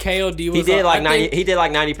 I think KOD was. He did like 90. He did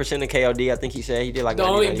like 90% of KOD. I think he said he did like. The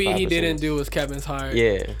 90, only 95%. beat he didn't do was Kevin's Heart.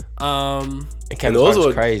 Yeah. And Kevin's Heart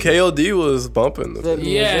was crazy. KOD was bumping.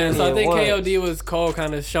 Yeah, so I think KOD was Cole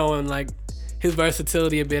kind of showing like his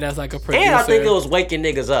versatility a bit as like a producer. And I think it was waking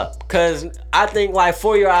niggas up. Cause I think like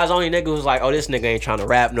For Your Eyes Only nigga was like, oh, this nigga ain't trying to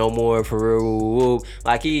rap no more for real.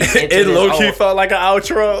 Like he it low key felt like an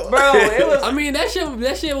outro. Bro, it was I mean that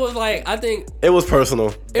shit was like I think it was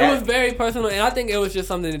personal. It was very personal and I think it was just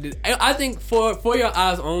something to do. I think for Your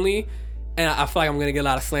Eyes Only, and I feel like I'm gonna get a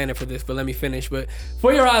lot of slander for this, but let me finish. But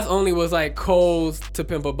For Your Eyes Only was like Cole's To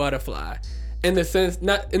Pimp a Butterfly. In the sense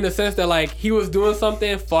that like he was doing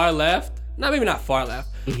something far left. Maybe not far left,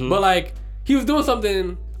 but like he was doing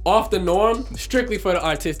something off the norm strictly for the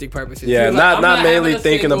artistic purposes. Yeah, like, not mainly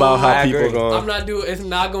thinking about how people going. I'm not doing. It's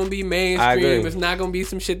not gonna be mainstream. It's not gonna be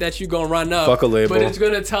some shit that you gonna run up. Fuck a label. But it's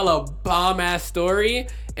gonna tell a bomb ass story,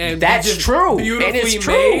 and that's just true. Beautifully and it's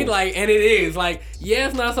made, true. like, and it is like, yeah,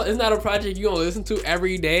 it's not a project you gonna listen to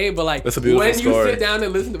every day, but like it's a beautiful when story. you sit down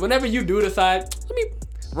and listen, whenever you do decide, let me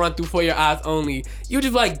run through For Your Eyes Only, you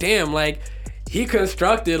just like, damn, like. He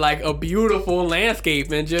constructed like a beautiful landscape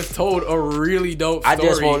and just told a really dope story.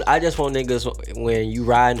 I just want niggas when you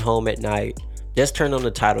riding home at night, just turn on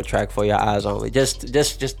the title track For Your Eyes Only. Just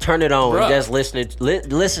turn it on. Bruh. And just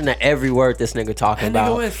listen to every word this nigga talking That nigga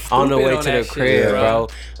about went on the stupid way on to the that crib, shit, bro.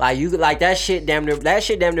 Like that shit damn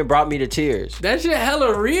near brought me to tears. That shit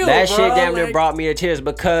hella real, That bro. shit damn near like, brought me to tears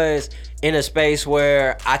because in a space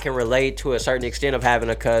where I can relate to a certain extent of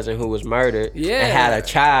having a cousin who was murdered and had a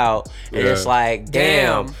child, and it's like,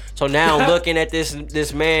 damn. So now I'm looking at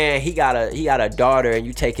this man. He got a daughter, and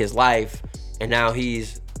you take his life, and now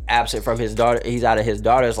he's absent from his daughter. He's out of his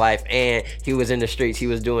daughter's life, and he was in the streets. He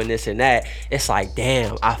was doing this and that. It's like,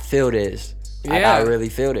 damn, I feel this. I really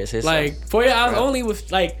feel this. It's like For Your Eyes Only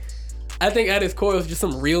was like. I think at its core it was just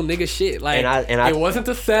some real nigga shit. Like it wasn't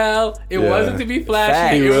to sell, it wasn't to be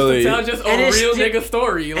flashy, it was to tell just a real nigga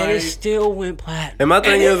story. Like, and it still went platinum. And my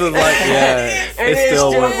thing is like, it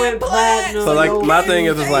still went platinum. So like my thing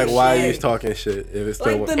is like, why are you talking shit if it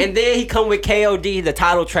still went? And then he come with KOD, the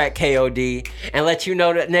title track KOD, and let you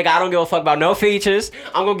know that nigga, I don't give a fuck about no features.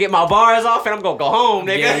 I'm gonna get my bars off and I'm gonna go home,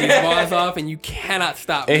 nigga. Get these bars off and you cannot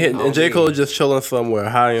stop. And J. Cole just chilling somewhere,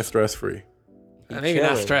 high and stress free. Maybe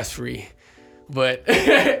not stress free, but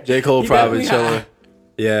J. Cole probably chilling.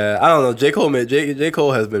 Yeah, I don't know. J. Cole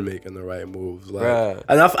has been making the right moves, like,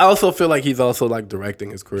 and I also feel like he's also like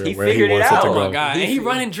directing his career where he wants it to go. Oh my god, and he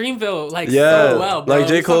running Dreamville like so well, bro. Like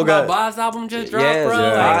J. Cole got Boss album just dropped,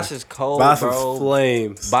 bro. Boss is cold, Boss bro. is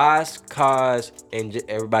flames. Boss, Cause, and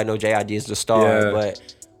everybody know JID is the star,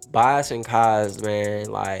 but Boss and Cause,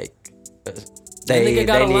 man, like they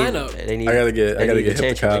got a need. lineup. I gotta get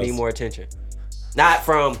attention. They need more attention. Not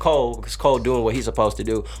from Cole, because Cole doing what he's supposed to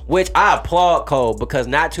do, which I applaud Cole because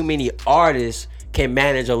not too many artists can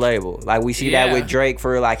manage a label. Like we see that with Drake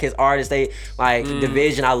for like his artists, they like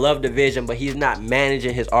Division. I love Division, but he's not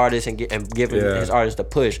managing his artists and giving his artists the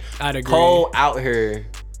push. I'd agree. Cole out here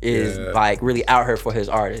is like really out here for his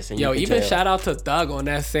artists. And yo, even shout out to Thug on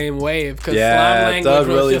that same wave because Slime Language was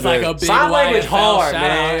really just like a big Slime Language hard, shout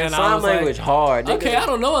man. out, and Slime Language hard. Okay, I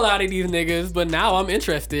don't know a lot of these niggas, but now I'm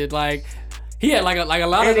interested. Like. He had like a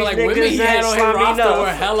lot of the like women he had on his roster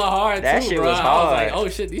were hella hard that too, shit bro. was hard. I was like, oh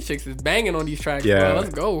shit, these chicks is banging on these tracks, bro.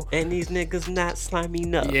 Let's go. And these niggas not slimy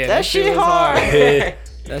enough. Yeah, that shit hard.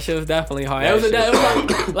 That shit was definitely hard. It was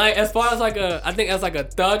like as far as like I think as like a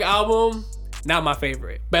Thug album, not my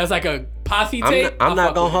favorite, but as like a posse tape. I'm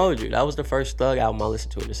not gonna hold you. That was the first Thug album I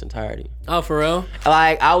listened to in its entirety. Oh, for real?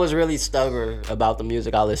 Like I was really stubborn about the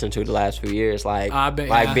music I listened to the last few years. Like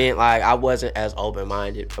being like I wasn't as open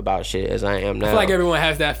minded about shit as I am now. I feel like everyone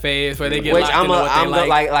has that phase where they get locked I'm into what they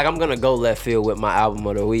like. I'm gonna go left field with my album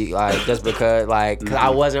of the week, like just because cause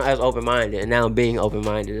I wasn't as open minded, and now being open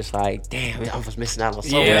minded, it's like damn, I was missing out on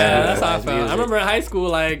so much. Yeah, that's how I felt. I remember in high school,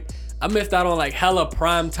 like I missed out on like hella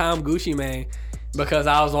prime time Gucci Mane. Because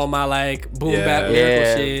I was on my like boom bap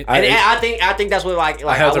lyrical shit, and I think that's what like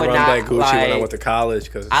I had to run that Gucci when I went to college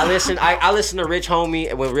because I listened to Rich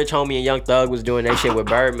Homie when Rich Homie and Young Thug was doing that shit with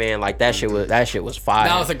Birdman. Like that shit was fire.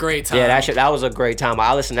 That was a great time. Yeah, that was a great time.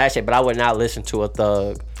 I listened to that shit, but I would not listen to a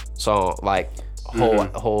Thug song like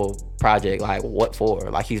whole project. Like what for?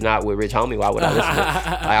 Like he's not with Rich Homie. Why would I listen to it?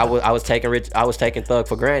 Like I was taking Thug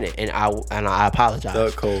for granted, and I apologize.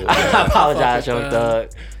 Thug cold. I apologize, Young Thug.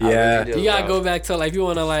 Yeah, really you gotta go back to like if you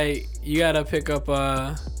wanna like you gotta pick up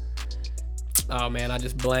oh man, I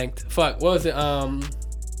just blanked. Fuck, what was it?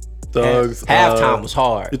 Thugs. Halftime was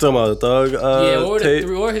hard. You talking about the Thug? Yeah, tape?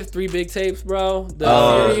 what were his 3 big tapes, bro?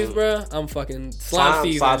 The series, bro. I'm fucking Slime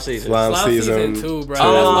Season. Slime Season 2, bro.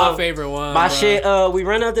 That's my favorite one. My bro. shit. We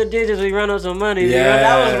run up the digits. We run up some money. Yeah.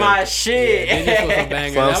 That was my shit. Yeah, Digits was a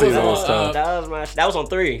banger. Slime That Season was was on, tough. That was on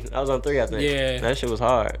 3. That was on 3, I think. Yeah. That shit was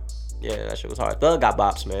hard. Yeah, that shit was hard. Thug got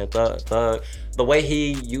bops, man. Thug. The way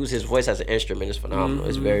he used his voice as an instrument is phenomenal.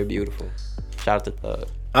 It's very beautiful. Shout out to Thug.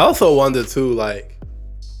 I also wonder too, like,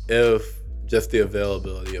 if just the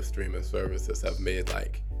availability of streaming services have made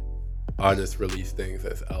like artists release things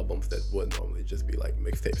as albums that would normally just be like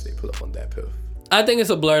mixtapes they put up on that piff. I think it's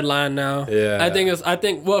a blurred line now. Yeah. I think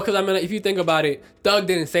because I mean, if you think about it, Thug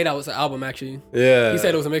didn't say that was an album actually. Yeah. He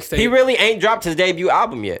said it was a mixtape. He really ain't dropped his debut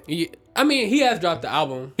album yet. I mean, he has dropped the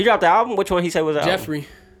album. He dropped the album? Which one he said was the album? Jeffrey.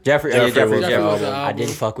 Jeffrey was the Jeffrey. album. I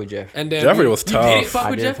didn't fuck with Jeffrey. And then Jeffrey was You didn't tough. fuck I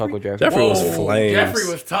with didn't Jeffrey? fuck with Jeffrey. Jeffrey was Whoa, flames. Jeffrey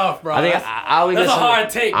was tough, bro. I think I only That's listen. a hard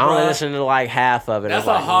take, I only bro. listened to like half of it. That's I'm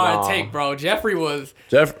a like, hard nah. take, bro. Jeffrey was.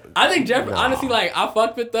 I think Jeffrey, honestly, like, I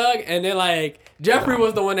fucked with Thug, and then, like, Jeffrey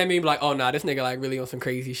was the one that made me like, oh, nah, this nigga, like, really on some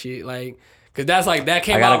crazy shit. Like, because that's, like, that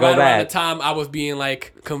came out right around the time I was being,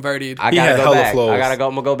 like, converted. I He gotta had go hella back. flows. I'm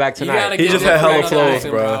gonna go back You gotta tonight. He get just had Jeffrey hella on flows,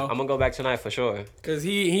 Jackson, bro. I'm gonna go back tonight for sure. Because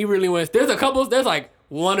he really went. There's, like,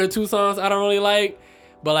 1 or 2 songs I don't really like,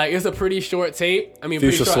 but, like, it's a pretty short tape. I mean,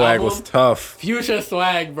 Future pretty short Swag album. was tough. Future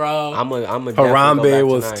Swag, bro. I'm a Harambe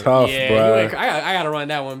was tough, yeah, bro. I gotta run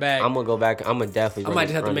that one back. I'm gonna go back. I'm gonna definitely. I might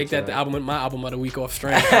just have to make that my album of the week off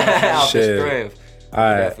strength. Off the Shit. strength. All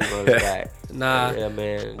right. Definitely run it back. Nah. Yeah,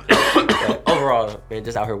 man. But overall, man,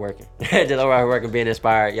 just out here working. Just out here working, being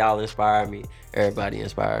inspired. Y'all inspire me. Everybody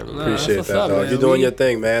inspired me. Nah. Appreciate what's that, up, dog. man. You're doing We- your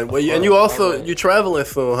thing, man. Well, and you also you traveling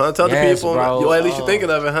soon, huh? Tell the Yes, people, bro. well, at least you're thinking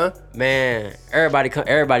of it, huh? Man, everybody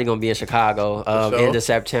gonna be in Chicago sure. end of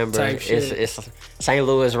September. Type shit. It's St.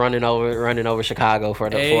 Louis running over Chicago for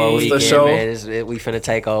a Hey. weekend, The show. man. We finna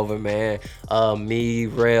take over, man. Me,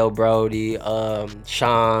 Rail, Brody,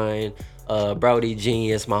 Sean, Brody,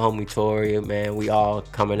 Genius, my homie Tori, man. We all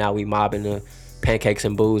coming out. We mobbing the Pancakes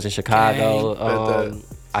and Booze in Chicago. Bet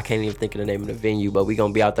I can't even think of the name of the venue, but we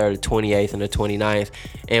gonna be out there the 28th and the 29th,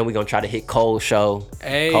 and we gonna try to hit Cole's show.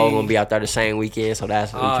 Hey. Cole gonna be out there the same weekend, so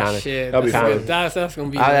that's what we Oh trying to. shit, That'll be that's, fun. that's gonna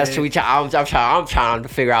be. That's lit. what I'm trying to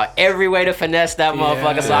figure out every way to finesse that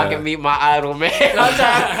motherfucker so I can meet my idol, man.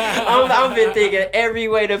 I've been thinking every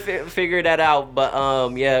way to figure that out, but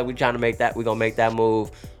yeah, we trying to make that. We gonna make that move.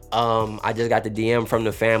 I just got the DM from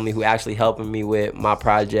the family who actually helping me with my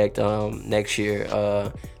project next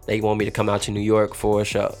year. They want me to come out to New York for a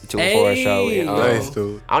show. Hey. And, Nice,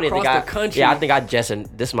 dude. I don't even Across think the country. Yeah, I think I just. And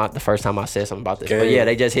this is the first time I said something about this. But Okay. yeah,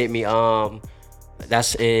 they just hit me.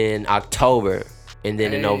 That's in October, and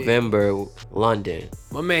then in Hey. November, London.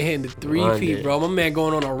 My man hitting the 3P, London. bro. My man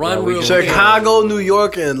going on a run Yeah, we real can- quick. Chicago, New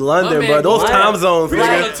York, and London, My bro. man Those going- time zones, We on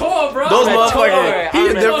a nigga. tour, bro. Those I'm motherfuckers, he in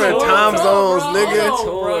on a different tour, time bro, zones, bro. nigga. Hold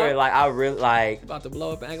on, bro. Tour, like I really like. About to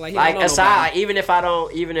blow up, act like he Like don't know aside, nobody.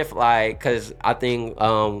 even if like, cause I think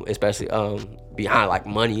especially behind like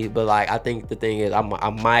money, but like I think the thing is I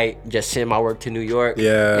might just send my work to New York,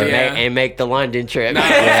 Yeah. and make the London trip. Nah,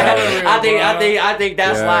 I bro. think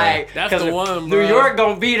that's Yeah. like That's 'cause the one, New bro. York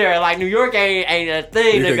gonna be there. Like New York ain't a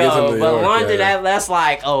thing You to could get to go, New but York, London yeah. that's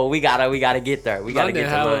like we gotta get there. We gotta London get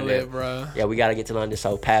to hella London. lit, bro. Yeah, we gotta get to London.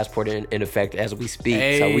 So passport in effect as we speak.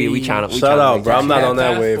 Hey. So we trying to Shout out, bro. I'm not that on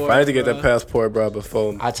that wave. passport, I had to get bro. that passport, bro,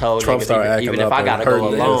 before I told Trump niggas started acting even if up I and gotta go hurting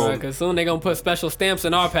niggas. alone. Because soon they gonna put special stamps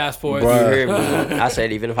in our passports. Bruh. You hear me? I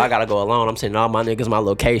said, even if I gotta go alone, I'm sending all my niggas my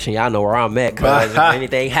location. Y'all know where I'm at. Cause if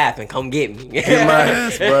anything happen, come get me. Get my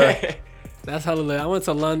ass, bro. That's hella lit. I went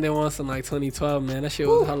to London once in like 2012, man. That shit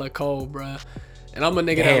was hella cold, bro. And I'm a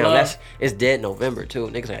nigga Damn, that love. it's dead November too.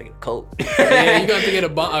 Niggas gotta get a coat. Yeah, you got to get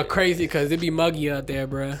a crazy because it be muggy out there,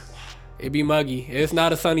 bro. It be muggy. It's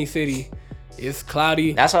not a sunny city. It's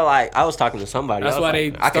cloudy. That's why, like, I was talking to somebody. That's I was why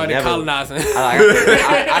like, they I could started never- colonizing.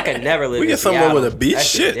 I could never live We in get somewhere Seattle. with a beach That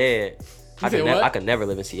shit. Dead. said what? I could never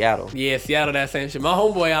live in Seattle. Yeah, Seattle, that same shit. My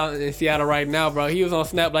homeboy out in Seattle right now, bro. He was on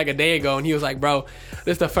Snap like a day ago, and he was like, "Bro,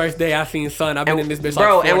 this the first day I seen sun. I've been in this bitch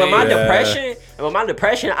bro, like 4 and with my days."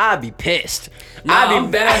 depression, I'd be pissed. Nah, I'd I'm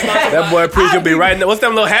be dead ass about to- That boy Preach will be right now. What's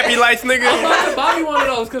them little happy lights, I'm nigga? about to buy me one of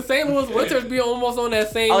those because St. Louis winters be almost on that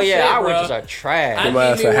same Oh yeah, shit, our bro. winters are trash. Them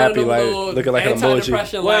ass need me a one of happy them light, little looking like an emoji.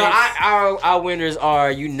 anti-depression Well, lights. our winters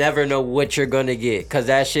are you never know what you're gonna get because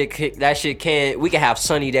that shit can we can have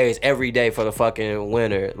sunny days every day for the fucking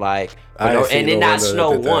winter like I ain't seen and then no not winter snow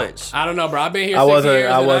like that. once. I don't know, bro. I've been here I 6 wasn't-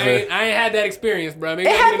 years, I and wasn't- I ain't had that experience, bro. Maybe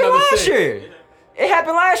It I need happened another last six. year. It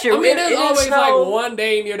happened last year. I mean, there's It didn't always snow. like one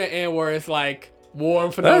day near the end where it's like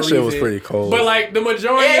warm for no That reason. shit was pretty cold. But like the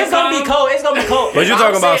majority Yeah, of it's the gonna time, be cold. It's gonna be cold. But you're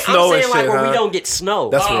talking about snow and I'm saying like shit, when we huh? don't get snow.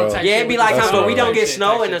 That's Oh, real. type Yeah, shit it'd be with like the times snow. when we don't Type get shit,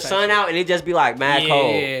 snow type and the shit, sun type out, and it just be like mad shit.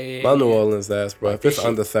 cold. Yeah. My New Orleans ass, bro. If it's shit-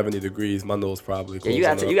 under 70 degrees, my nose probably Yeah,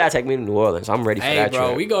 closing you gotta take me to New Orleans. I'm ready for Hey, that bro,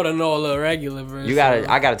 trip. we go to NOLA regular, bro. You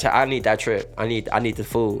gotta, I need that trip. I need the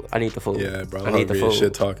food. I need the food. Yeah, bro. I I'm need the hungry as food.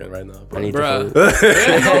 shit talking right now, bro. I need Bruh, the food.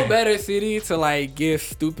 there's no better city to like get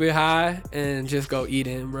stupid high and just go eat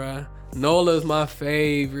in, bruh. NOLA's my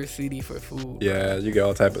favorite city for food. Yeah, you get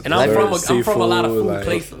all type of And I'm desserts, I'm from a lot of seafood, food like-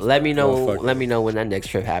 places. Let me know. Motherfucker. Let me know when that next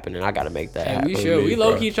trip happens, and I gotta make that And happen. we should. me, We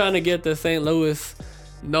low bro. key trying to get the St. Louis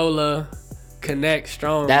NOLA connect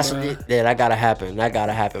strong. That's bruh. that gotta happen. That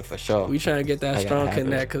gotta happen for sure. We trying to get that That strong gotta happen.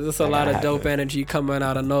 connect because it's a That lot gotta of dope happen. energy coming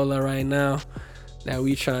out of NOLA right now that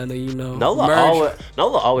we trying to, NOLA merge.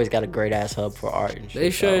 always got a great ass hub for art and shit. They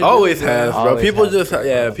should. though. Always has, bro. Always People has, just, bro.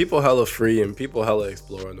 yeah, people hella free and people hella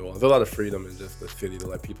explore in New Orleans. There's a lot of freedom in just the city to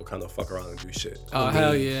let people kind of fuck around and do shit. Oh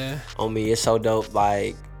hell yeah! On me, it's so dope.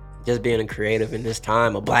 Like just being a creative in this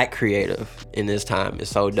time, a black creative in this time is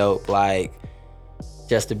so dope. Like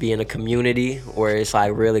just to be in a community where it's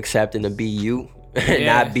like real accepting to be you and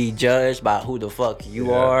Yeah. not be judged by who the fuck you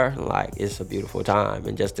Yeah. are. Like it's a beautiful time,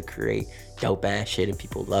 and just to create dope ass shit and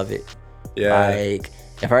people love it. Yeah. Like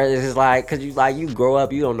at first it's just like, cause you grow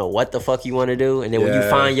up, you don't know what the fuck you want to do, and then when you Yeah.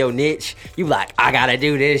 find your niche, you like, I gotta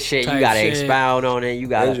do this shit. You Type gotta shit. expound on it. You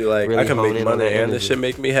gotta And you like, really I can hone make in on money that and this energy. shit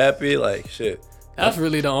make me happy. Like, shit. That's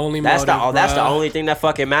really the only. That's motive, that's the bruh. only thing that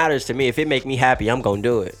fucking matters to me. If it make me happy, I'm gonna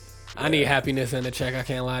do it. I need happiness in the check. I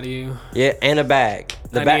can't lie to you. Yeah, and a bag.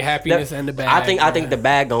 I need happiness and the bag, I think bruh. the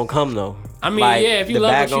bag gonna come though. I mean, Like, yeah, if you the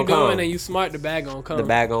love bag what you're gonna doing come. and you smart, the bag gonna come. The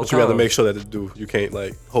bag gonna But you come. gotta make sure that you can't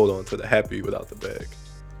like hold on to the happy without the bag.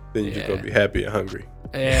 Then you just Yeah. gonna be happy and hungry.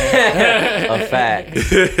 Yeah. a fact.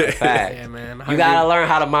 A fact. Yeah, man. You gotta learn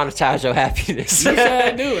how to monetize your happiness. You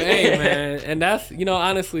sure do. Hey, man. And that's,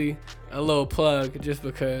 honestly, a little plug just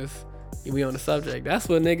because we on the subject. That's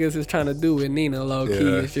what niggas is trying to do with Nina, low key.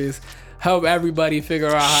 Yeah. Is just help everybody figure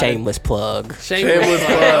out how Shameless plug. Shameless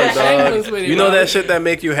plug, Shameless dog. with it, You know bro. that shit that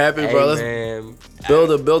make you happy, bro. Hey, Let's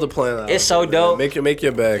man. build a plan out. It's so man. dope. Make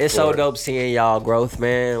your bag. It's for so it. dope seeing y'all growth,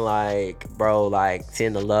 man. Like, bro, like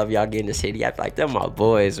seeing the love y'all get in the city. I feel like them my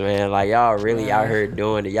boys, man. Like y'all really out here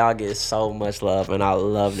doing it. Y'all get so much love, and I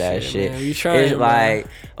love that shit. man. We trying, It's man.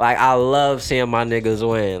 like I love seeing my niggas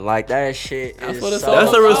win. Like that shit. That's is what it's so all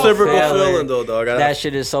That's a about. reciprocal fulfilling. feeling, though, dog. That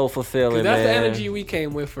shit is so fulfilling, That's man. the energy we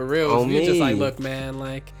came with for real. On We just like, me. look, man,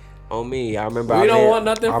 like, On me, I remember. We I don't met- want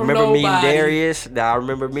nothing I from remember meeting nobody. Darius. I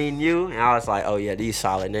remember meeting you, and I was like, "Oh yeah, these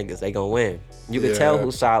solid niggas. They gonna win." You could tell Yeah.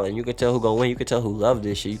 who's solid. You could tell who gonna win. You could tell who love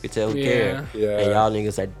this shit. You could tell who Yeah. care. Yeah. And y'all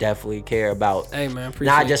niggas that definitely care about hey, man,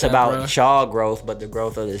 appreciate not just that, about bro. y'all growth, but the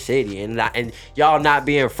growth of the city, and y'all not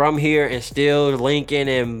being from here and still linking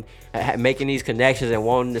and making these connections and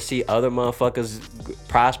wanting to see other motherfuckers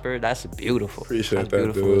prosper. That's beautiful. Appreciate That's that,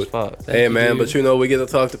 beautiful dude. as fuck. Hey you, man, dude. but we get to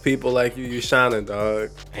talk to people like you. You shining,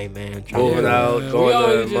 dog. Hey man, Moving Yeah, out, man. We going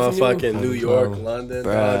always to just motherfucking knew. New York, Bro. London,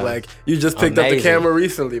 Bruh. dog. Like you just picked up the Amazing. camera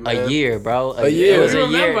recently, man. a year, bro. A year. It was You a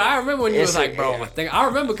remember? year. I remember when you It's was like, a- bro, I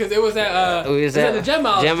remember because it was at It was at at the Gem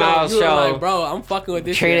House Gem show. House You were show. like, bro, I'm fucking with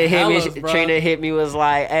this Trina shit. hit me. Hellas, bro. Trina hit me was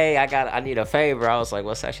like, "Hey, I need a favor." I was like,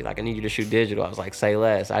 "What's that?" She's like, "I need you to shoot digital." I was like, "Say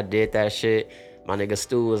less." I did that shit. My nigga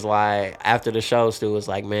Stu was like, after the show, Stu was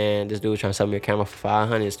like, "Man, this dude was trying to sell me a camera for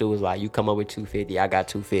 $500." Stu was like, "You come up with $250. I got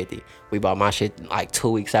 $250." We bought my shit like 2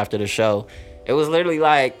 weeks after the show. It was literally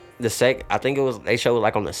like I think it was they showed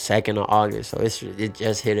like on the 2nd of August, so it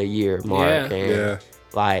just hit a year mark. Yeah. And Yeah.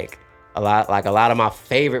 like a lot of my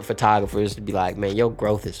favorite photographers to be like, "Man, your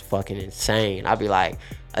growth is fucking insane." I'd be like,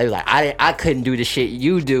 I couldn't do the shit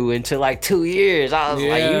you do until like 2 years. I was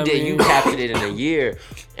like, Yeah, you man. captured it in a year.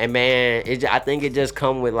 And man, I think it just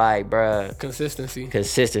come with like, bruh, Consistency.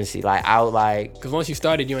 consistency. Like I would like, Because once you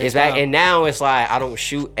started, you ain't it's like, stopped. and now it's like I don't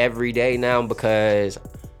shoot every day now because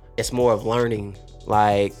it's more of learning.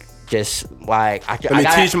 Like just like I Let me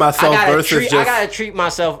gotta- teach myself I gotta versus treat, I just- gotta treat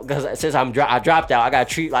myself because since I dropped out, I gotta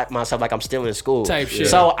treat like myself like I'm still in school. Type shit.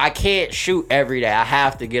 So I can't shoot every day. I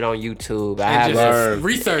have to get on YouTube. I have And to just learn.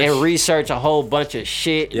 research. and research a whole bunch of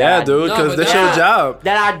shit. Yeah, that I- dude, No, because but that's that- your job.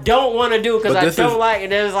 that I don't want to do because But I this don't is- like.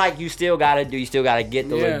 And there's like you still gotta get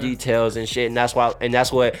the Yeah. little details and shit. And that's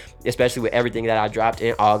what, especially with everything that I dropped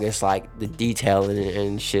in August, like the detailing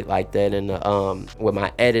and shit like that. And with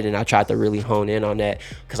my editing, I tried to really hone in on that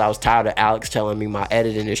because I was tired of Alex telling me my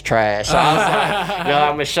editing is trash. So I was like, no,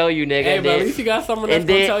 I'm gonna show you, nigga. Hey, and but then, at least you got someone that's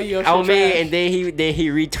gonna tell you your shit on me, trash. and then he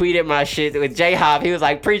retweeted my shit with J-Hop. He was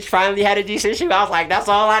like, Preach finally had a decent shoot. I was like, that's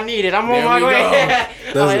all I needed. I'm on my we way.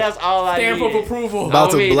 go. That's all I Stamp needed. of approval. About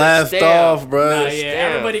On to me, the blast stamp. off, bro. Nah, yeah, Stamp.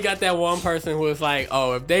 everybody got that one person who is like,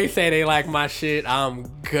 oh, if they say they like my shit, I'm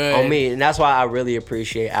good. On me, and that's why I really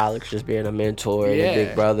appreciate Alex just being a mentor and a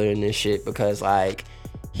big brother and this shit, because like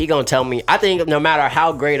he gonna tell me. I think no matter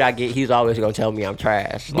how great I get, he's always gonna tell me I'm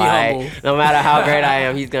trash. Be Like humble. no matter how great I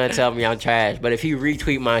am, he's gonna tell me I'm trash. But if he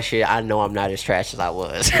retweet my shit, I know I'm not as trash as I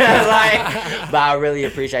was. But I really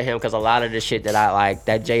appreciate him because a lot of the shit that I like,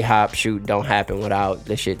 that J-Hop shoot don't happen without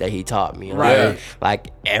the shit that he taught me. Right. Like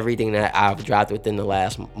everything that I've dropped within the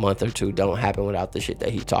last month or two don't happen without the shit that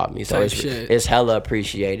he taught me. So Type it's shit. it's hella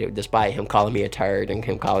appreciated, despite him calling me a turd and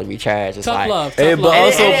him calling me trash. It's Tough like, love. Hey, Tough but love.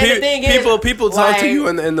 also and the thing is, people talk to you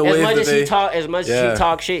in the as ways much that as they. he talk, as much as Yeah. he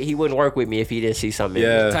talk shit, he wouldn't work with me if he didn't see something. in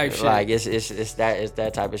me. Yeah. Type shit. Like it's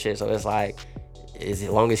that type of shit. So it's like, as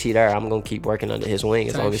long as he there, I'm gonna keep working under his wing.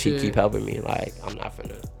 As Type long as he shit. keep helping me, like I'm not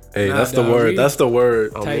finna. Hey, Nah, that's the dog, word. we- That's the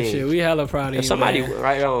word. I Type mean, shit. We hella proud of you. If somebody man.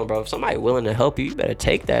 right on, bro. If somebody willing to help you, you better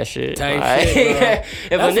take that shit. Type Like, shit, bro. if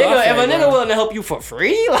That's a what I nigga, say, if a nigga bro. willing to help you for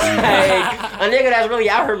free, like a nigga that's really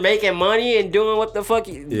out here making money and doing what the fuck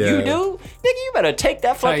you Yeah. do, nigga, you better take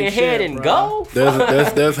that fucking Type head shit, and bro.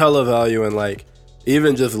 go. There's hella value in like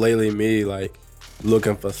even just lately me like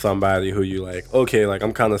looking for somebody who you like. Okay, like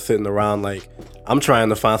I'm kind of sitting around like I'm trying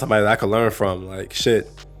to find somebody that I can learn from. Like shit.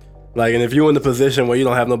 Like, and if you're in the position where you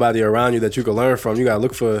don't have nobody around you that you can learn from, you gotta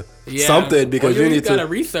look for Yeah. something because Or you need gotta to.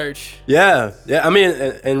 research. Yeah. I mean,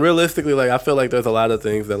 and realistically, like I feel like there's a lot of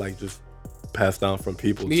things that like just pass down from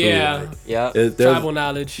people too. Yeah. Like, Yeah. there's Tribal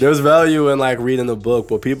knowledge. there's value in like reading a book,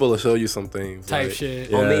 but people will show you some things. Type like, shit.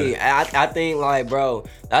 Yeah. On me, I think like, bro,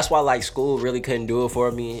 that's why like school really couldn't do it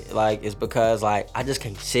for me. Like, it's because like I just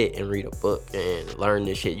can't sit and read a book and learn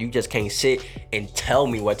this shit. You just can't sit and tell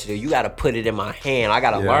me what to do. You gotta put it in my hand. I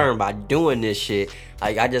gotta Yeah. learn by doing this shit.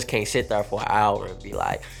 Like, I just can't sit there for an hour and be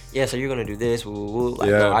like, yeah, so you're gonna do this, woo, woo, woo. Like,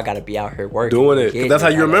 Yeah. no, I gotta be out here working. Doing it. 'Cause getting that's how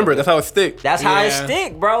it. you I gotta remember it. do That's how it sticks. That's how it Yeah.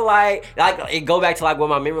 stick, bro. Like it go back to like what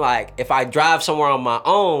my memory. Like if I drive somewhere on my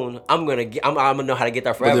own, I'm gonna know how to get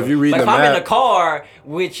there forever. if you read but the if I'm in map- the car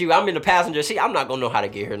with you, I'm in the passenger seat. I'm not gonna know how to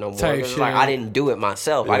get here no more. Type 'Cause, like shit. I didn't do it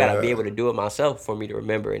myself. I gotta Yeah. be able to do it myself for me to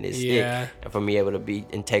remember and it Yeah. stick, and for me able to be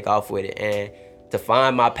and take off with it and to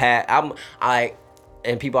find my path.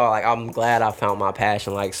 And people are like, I'm glad I found my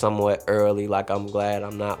passion like somewhat early. Like I'm glad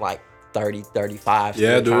I'm not like 30, 35.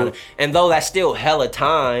 Yeah, still trying dude. to- and though that's still hella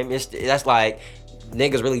time, that's like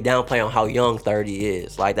niggas really downplay on how young 30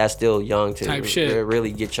 is. Like that's still young to Type shit.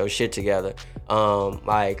 really get your shit together.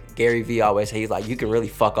 Like Gary Vee always say, he's like, you can really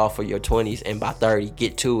fuck off for your 20s and by 30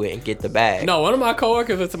 get to it and get the bag. No, one of my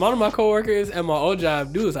coworkers at my old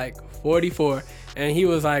job, dude was like 44, and he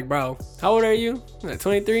was like, "Bro, how old are you? Like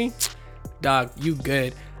 23? Dog, you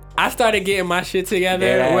good?" I started getting my shit together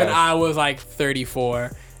Dead when ass. I was like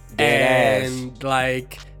 34, Dead and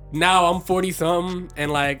like now I'm 40 something,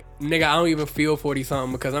 and like nigga, I don't even feel 40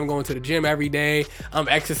 something because I'm going to the gym every day. I'm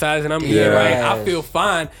exercising. I'm eating Yeah. right. I feel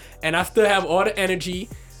fine, and I still have all the energy.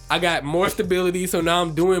 I got more stability, so now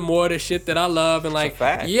I'm doing more of the shit that I love, and like,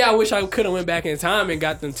 fact. yeah, I wish I could have went back in time and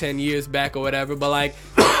got them 10 years back or whatever. But like,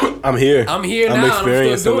 I'm here. I'm here now, and I'm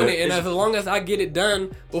experiencing still doing it. And as long as I get it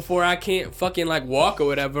done before I can't fucking like walk or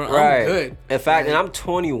whatever, right. I'm good. In fact, and I'm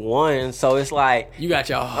 21, so it's like, You got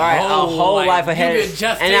your all right, a whole like, life ahead. You could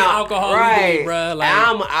just take now- alcohol right. legally, bro. Like,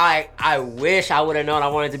 And I wish I would have known I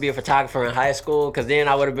wanted to be a photographer in high school, because then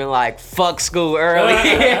I would have been like, fuck school early.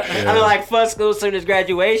 I'd be like, fuck school as soon as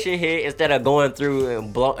graduation hit, instead of going through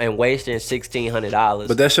and wasting $1,600.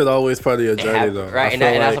 But that shit always part of your journey, though. Right, I and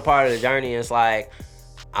feel that's a like- part of the journey. It's like,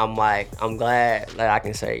 I'm glad that I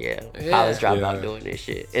can say, Yeah. college dropout Yeah. doing this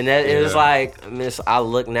shit. And that it's Yeah. like, I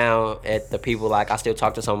look now at the people, like, I still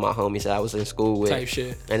talk to some of my homies that I was in school with. type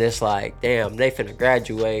shit. And it's like, damn, they finna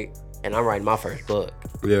graduate, and I'm writing my first book.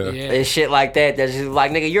 Yeah. Yeah. And shit like that, that's just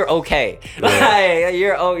like, nigga, you're okay. Like,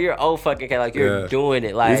 you're fucking okay. Like, you're Yeah. doing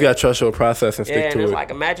it. You Like, just gotta trust your process and yeah, stick and to it's it. like,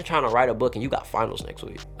 imagine trying to write a book and you got finals next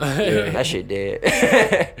week. Yeah. That shit dead.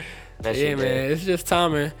 That shit Yeah, dead. man, it's just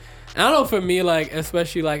timing. And I know for me, like,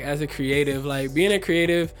 especially like as a creative, like being a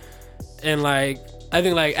creative, and like I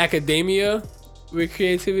think like academia with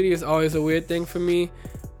creativity is always a weird thing for me,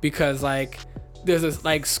 because like there's this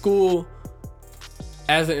like school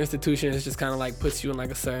as an institution is just kind of like puts you in like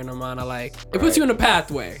a certain amount of like it puts you in a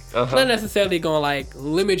pathway. Uh-huh. Not necessarily gonna like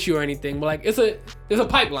limit you or anything, but like there's a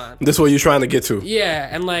pipeline. This is what you're trying to get to. Yeah,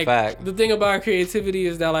 and like Fact. the thing about creativity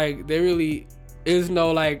is that like there really is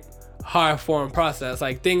no like hard form process.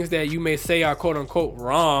 Like things that you may say are quote unquote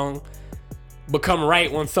wrong become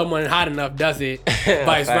right when someone hot enough does it.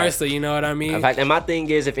 Vice versa, you know what I mean? In fact, and my thing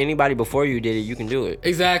is, if anybody before you did it, you can do it.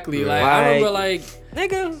 Exactly. Like I remember, like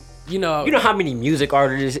nigga. You know how many music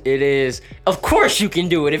artists it is. Of course you can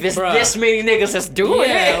do it if it's this many niggas that's doing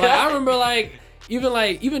it. Yeah, like, I remember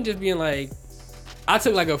even just being like, I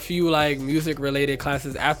took like a few like music related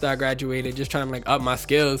classes after I graduated, just trying to like up my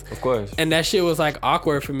skills. Of course. And that shit was like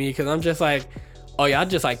awkward for me because I'm just like, oh y'all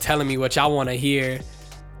just like telling me what y'all want to hear,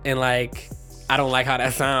 and like I don't like how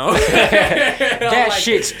that sounds. That like,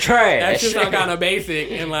 shit's trash. That shit sound kind of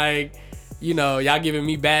basic, and like, you know, y'all giving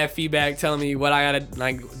me bad feedback, telling me what I gotta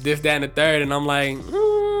like this, that, and the third, and I'm like,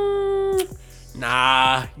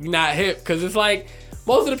 nah, you're not hip, because it's like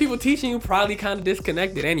most of the people teaching you probably kind of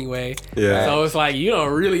disconnected anyway. Yeah. So it's like you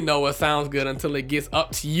don't really know what sounds good until it gets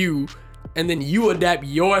up to you, and then you adapt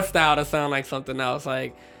your style to sound like something else.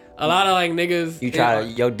 Like a lot of like niggas, you try to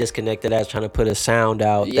yo disconnected ass trying to put a sound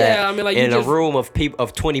out. Yeah, that I mean, like in you a room of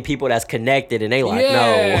 20 people that's connected, and they like,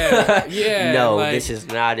 no, yeah, no, like, this is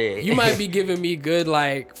not it. You might be giving me good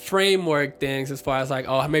like framework things as far as like,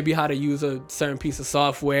 oh, maybe how to use a certain piece of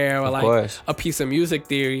software or like a piece of music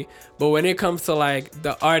theory. But when it comes to like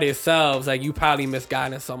the art itself, like you probably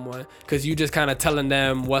misguiding someone because you just kind of telling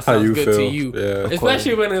them what sounds good feel. to you. Yeah.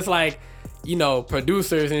 Especially when it's like, you know,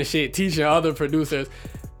 producers and shit teaching other producers.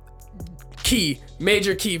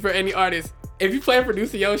 Major key for any artist. If you play and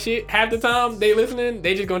producer your shit, half the time they listening,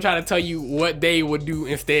 they just gonna try to tell you what they would do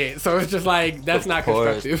instead. So it's just like, that's not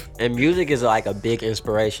constructive. And music is like a big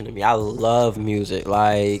inspiration to me. I love music.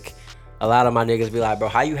 Like a lot of my niggas be like, bro,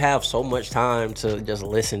 how you have so much time to just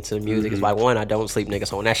listen to music? Mm-hmm. It's like, one, I don't sleep, nigga.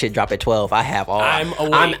 So when that shit drop at 12, I have all. I'm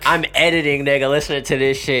awake. I'm editing, nigga, listening to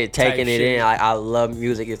this shit, taking it in. Like I love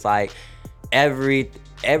music. It's like every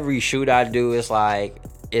shoot I do, it's like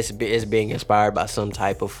it's being inspired by some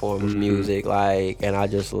type of form of music, like, and I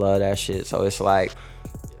just love that shit. So it's like,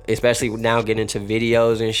 especially now getting into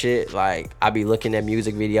videos and shit, like I be looking at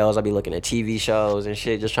music videos, I be looking at TV shows and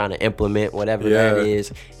shit, just trying to implement whatever that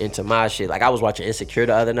is into my shit. Like I was watching Insecure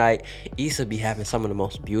the other night. Issa be having some of the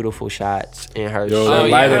most beautiful shots in her shit.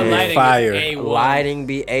 Lighting fire. Lighting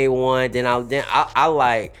be A1. Then I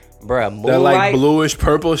like, bruh, Moonlight. That like bluish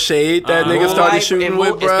purple shade that niggas started shooting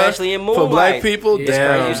with, bruh. Especially in Moonlight. For black people, It's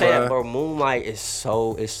damn, crazy you say bruh. that, bro. Moonlight is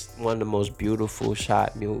it's one of the most beautiful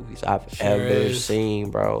shot movies I've ever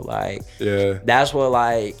seen, bro. Like, Yeah. that's what,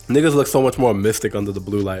 like, Niggas look so much more mystic under the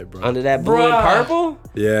blue light, bro. under that blue and purple,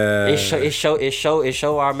 Yeah. it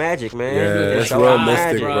show our magic, man. Yeah, It it's show real our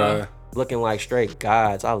mystic, magic. bruh. Looking like straight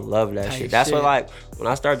gods. I love that Type shit. That's shit. what, like, when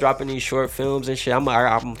I start dropping these short films and shit, I'm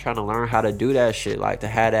trying to learn how to do that shit, like to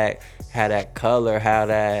have that color, have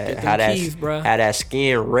that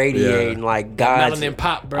skin radiating like gods, melanin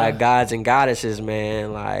pop, bro. like gods and goddesses,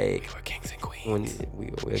 man. Like We're kings and queens.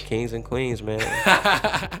 we're kings and queens, man.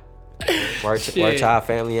 We're child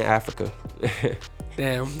family in Africa.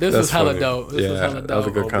 Damn, this That's was hella funny. dope. This was Yeah, hella dope. that was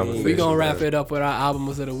a good conversation. We gonna wrap man. it up with our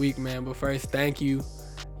albums of the week, man. But first, thank you.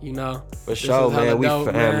 You know, For sure, man. We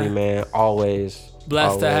family, man. Always.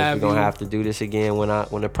 Blessed to have We're gonna you. have to do this again when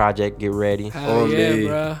the project get ready. Hell On yeah, me.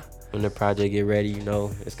 bro. When the project get ready, you know,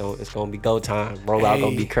 it's gonna be go time. Rollout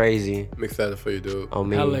gonna be crazy. I'm excited for you, dude. On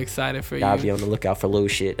me. Hella excited for Y'all you. be on the lookout for little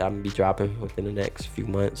shit I'm gonna be dropping within the next few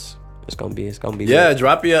months. It's gonna be Yeah, lit.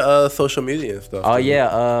 drop your social media and stuff. Oh too.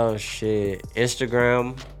 yeah, shit.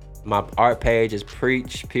 Instagram, my art page is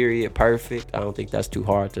preach.perfect. I don't think that's too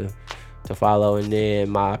hard to follow. And then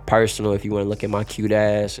my personal, if you want to look at my cute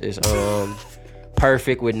ass, is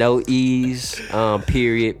perfect with no E's,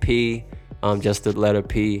 period P, just the letter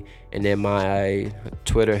P. And then my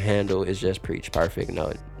Twitter handle is just preach perfect,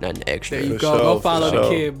 no nothing extra. There you For go. sure, Go for follow the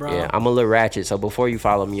sure. kid, bro. Yeah, I'm a little ratchet, so before you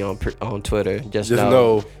follow me on Twitter, just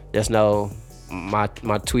know my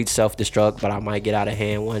tweets self-destruct, but I might get out of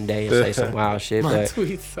hand one day and say some wild shit. My But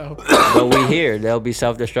tweet, so. but we here. They'll be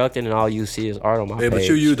self-destructing, and all you see is art on my Hey, page.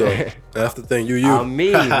 but you though. That's the thing. You. I'm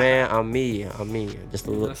me, man. I'm me. Just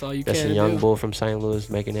a little. That's all you Just a can young do. bull from St. Louis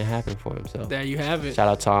making it happen for himself. There you have it. Shout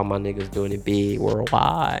out to all my niggas doing it big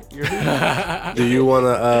worldwide. Do you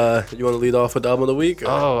wanna lead off with the album of the week?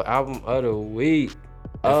 Oh, album of the week.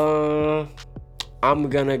 I'm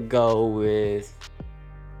gonna go with.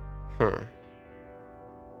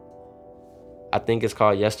 I think it's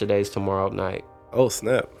called Yesterday's Tomorrow Night. Oh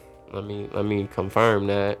snap! Let me confirm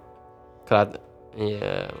that.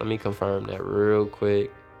 Let me confirm that real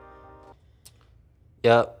quick.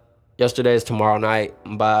 Yep. Yesterday's Tomorrow Night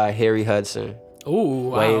by Harry Hudson. Ooh,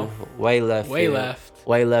 wow. Way left Way field. left.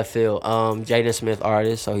 Way left field. Jaden Smith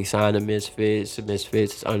artist, so he signed to Misfits.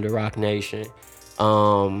 Misfits is under Rock Nation.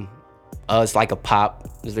 It's like a pop.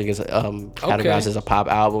 This thing is categorized as a pop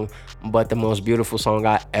album. But the most beautiful song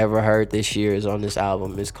I ever heard this year is on this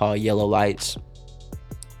album. It's called Yellow Lights.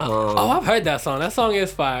 I've heard that song. That song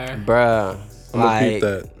is fire. Bruh. I'm gonna Like, keep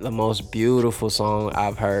that. the most beautiful song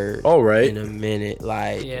I've heard All right. in a minute.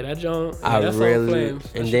 Like, Yeah, that joint. I that song really, flames.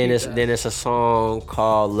 I and should then keep it's that. then it's a song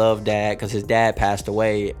called Love Dad, because his dad passed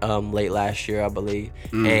away late last year, I believe,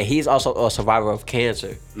 and he's also a survivor of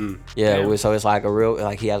cancer. Yeah, Damn. so it's like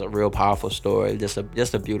he has a real powerful story. Just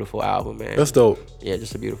a beautiful album, man. That's dope. Yeah,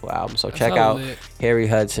 just a beautiful album. So check hella out lit. Harry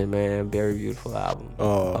Hudson, man. Very beautiful album.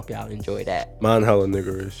 Oh. Hope y'all enjoy that. Mine hella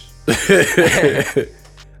niggerish.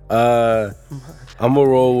 I'm gonna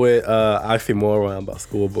roll with Oxymoron by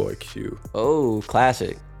Schoolboy Q. Oh,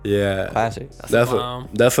 classic, Yeah. classic. That's bomb.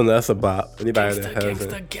 that's a bop. Anybody that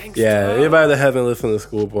hasn't, yeah, anybody that hasn't listened to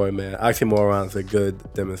Schoolboy, man, Oxymoron's a good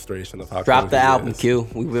demonstration of how Drop cool the he album, is. Q.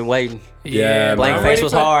 We've been waiting. Yeah, Blank I'm Face ready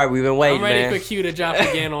was hard. We've been waiting, I'm ready man. for Q to drop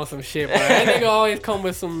again on some shit, bro. That nigga always come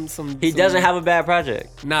with some. He doesn't have a bad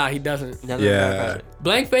project. Nah, he doesn't. He doesn't have a bad Yeah. project.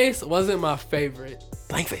 Blank Face wasn't my favorite.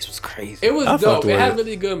 Blank Face was crazy. It was I fucked dope. with It had it.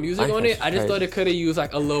 really good music Blank on Face it. I just was thought it could have used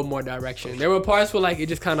like a little more direction. There were parts where like it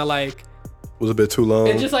just kind of like Was a bit too long.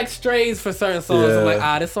 it just like strays for certain songs. I'm Yeah.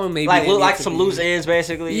 like, this song maybe like didn't need like to some be- loose ends,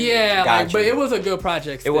 basically. Yeah, like, Got but you. it was a good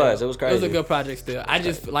project. Still. It was It crazy. was a good project still. I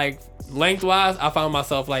just like lengthwise, I found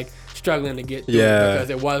myself like struggling to get through Yeah. it because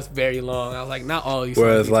it was very long. I was like, not all these.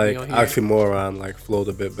 Whereas songs need like to be on here. Oxymoron like flowed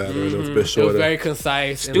a bit better and it was a bit It was shorter. very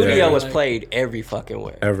concise. and Studio very, was like- played every fucking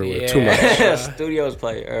way. everywhere. Yeah. Too much. Studio was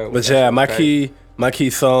played everywhere. But yeah, my key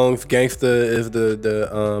songs, Gangsta is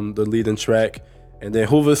the leading track. And then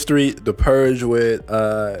Hoover Street, The Purge with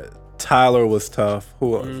Tyler was tough.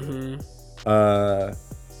 Who else?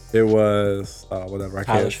 It was whatever. I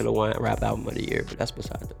Tyler can't. should have won Rap Album of the Year, but that's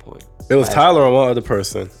beside the point. It was Tyler and one other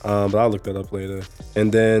person, but I'll look that up later.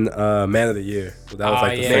 And then Man of the Year. That was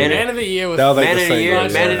like the yeah. same. Man of the Year was. That was like Man the of the same Year,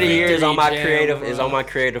 one, Man of the yeah. Year is on my Jam, creative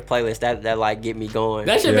bro. playlist. That like get me going.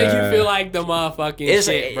 That should make you Yeah. feel like the motherfucking It's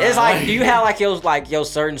shit, bro. it's like, do you have like your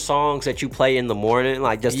certain songs that you play in the morning,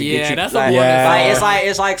 like just to Yeah, get you? that's a like, one that's- like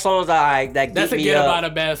it's like songs that that's get a me get up. about a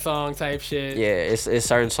bad song type shit. Yeah, it's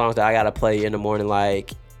certain songs that I gotta play in the morning.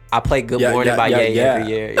 Like I play "Good Yeah, Morning" yeah, by yeah, Ye yeah.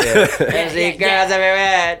 every year. Yeah, it's the girls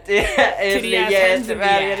everywhere. It's the the ass yes, hands the in the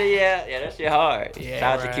bad, ass. yeah, that shit hard. Yeah,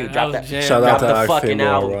 Shout out to bruh, Q. that Drop was that. jam. Shout out Drop to the fucking Oxymoron.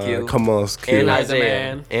 album, Q. Come on, Q. And Rise the Isaiah.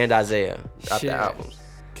 man. And Isaiah. Drop Shit. the albums.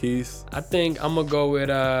 Keys. I think I'm gonna go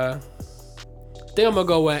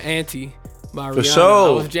with Auntie by Rihanna. sure.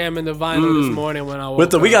 I was jamming the vinyl this morning when I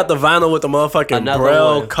woke We up. got the vinyl with the motherfucking Another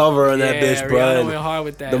Braille one. cover on that Yeah, bitch, Rihanna bro. went hard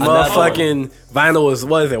with that. The Another motherfucking vinyl is,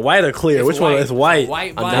 what is it, white or clear? It's Which one white. is white?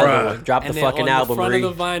 White Another vinyl. one. Drop the And then fucking on album, the front Ree.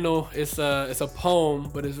 of the vinyl, it's a poem,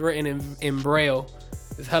 but it's written in Braille.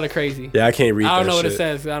 It's hella crazy. Yeah, I can't read that I don't know what shit. it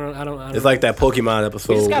says. I don't. It's like that Pokemon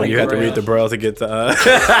episode gotta when you have to Braille. read the Braille to get to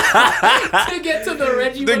to get to the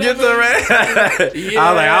Reggie. to get to whatever. red. I was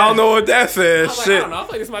like, I don't know what that I says. was like, I Shit. don't know. I feel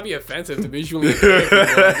like this might be offensive to visually impaired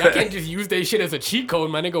people. Like, I can't just use their shit as a cheat code,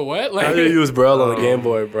 my nigga. What? Like, I didn't use Braille on the Game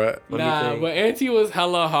Boy, bro. nah, think. but Auntie was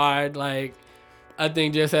hella hard. Like, I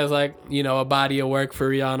think just as like, a body of work for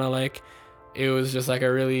Rihanna, like, it was just like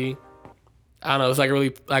a really, I don't know, it's like a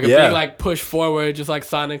really, like a Yeah. big like push forward, just like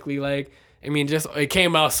sonically, like, I mean, just it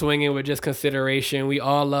came out swinging with just consideration. We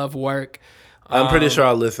all love work. I'm pretty sure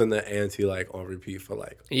I listened to Auntie like on repeat for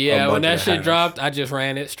like Yeah, a when month that and a shit half. dropped, I just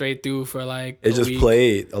ran it straight through for like It a just week.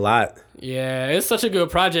 played a lot. Yeah, it's such a good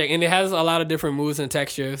project, and it has a lot of different moods and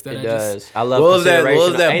textures that It I just. does. I love What was that? What was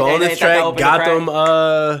Consideration. that Ain't bonus that track? opening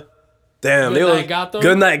Gotham. Damn, Good they Night was Gotham?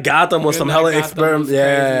 Good Night Gotham was Good some Night hella Gotham experiment. was crazy,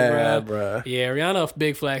 Yeah, bruh. bruh. Yeah, Rihanna,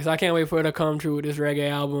 big flex. I can't wait for her to come true with this reggae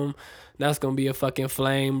album. That's gonna be a fucking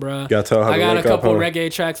flame, bruh. Gotta tell her how I to got a link up, couple huh?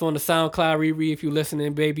 reggae tracks on the SoundCloud. Riri, if you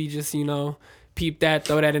listening, baby, just peep that,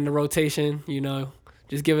 throw that in the rotation.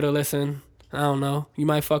 Just give it a listen. I don't know, you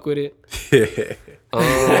might fuck with it.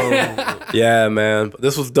 Yeah, man. But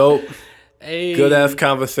this was dope. Hey, Good ass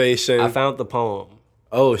conversation. I found the poem.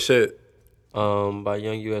 Oh shit. By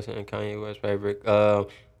Young US and Kanye West favorite.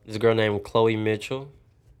 This girl named Chloe Mitchell.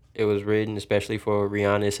 It was written especially for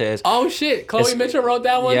Rihanna. It says, Oh shit, Chloe Mitchell wrote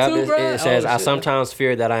that one too, bro. it says, I shit. sometimes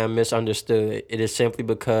fear that I am misunderstood. It is simply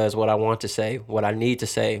because what I want to say, what I need to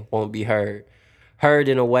say, won't be heard. Heard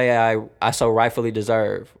in a way I so rightfully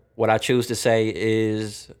deserve. What I choose to say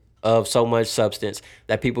is of so much substance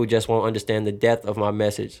that people just won't understand the depth of my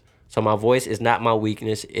message. So my voice is not my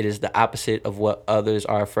weakness. It is the opposite of what others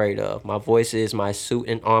are afraid of. My voice is my suit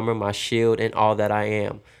and armor, my shield, and all that I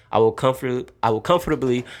am. I will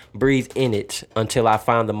comfortably breathe in it until I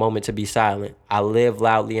find the moment to be silent. I live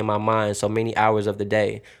loudly in my mind so many hours of the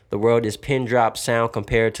day. The world is pin drop sound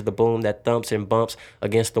compared to the boom that thumps and bumps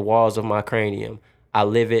against the walls of my cranium. I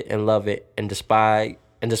live it and love it and despise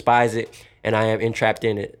it, and I am entrapped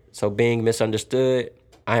in it. So being misunderstood,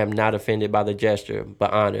 I am not offended by the gesture,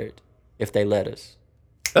 but honored if they let us.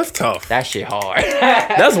 That's tough. That shit hard.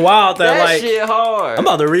 That's wild. That shit hard. I'm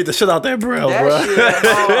about to read the shit out that braille, bro. That shit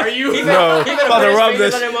hard. Are you? No, I'm about to rub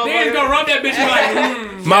this. Niggas gonna rub that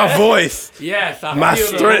bitch like, My voice. Yes, I My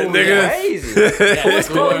feel the strength, mood. nigga. Crazy. Yes, Who is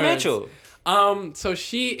Chloe words. Mitchell? So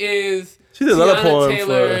she is She did another Tiana poem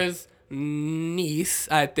Taylor's niece,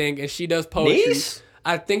 I think, and she does poetry. Niece?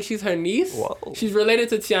 I think she's her niece. Whoa. She's related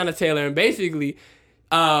to Tiana Taylor, and basically,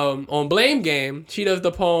 on Blame Game, she does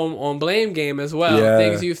the poem on Blame Game as well. Yeah.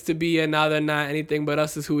 Things used to be and now they're not. Anything but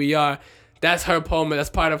us is who we are. That's her poem. That's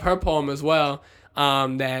part of her poem as well.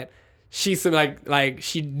 That she's like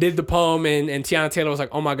she did the poem and Tiana Taylor was like,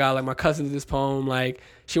 oh my God, like my cousin did this poem. Like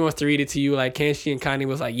she wants to read it to you. Like can she? And Kanye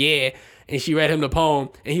was like, yeah. And she read him the poem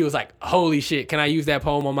and he was like, holy shit, can I use that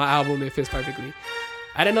poem on my album? It fits perfectly.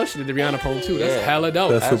 I didn't know she did the Rihanna poem too. That's Yeah. hella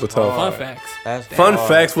dope. That's super tough. Fun facts. That's Fun hard.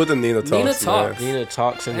 facts with the Nina Talks. Nina Talks. man. Nina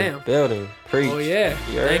Talks in Damn. the building. Preach. Oh yeah.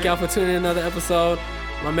 You heard? Thank y'all for tuning in another episode.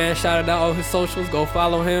 My man shouted out all his socials. Go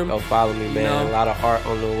follow him. Go follow me, man. know. A lot of art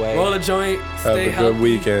on the way. Roll a joint. Have Stay a healthy. good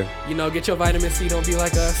weekend. You know, get your vitamin C. Don't be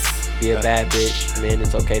like us. Be a bad bitch. Man,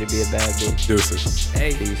 it's okay to be a bad bitch. Deuces.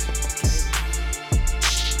 Hey. Peace.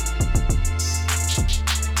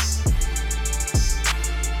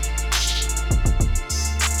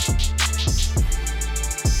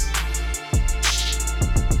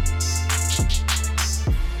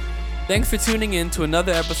 Thanks for tuning in to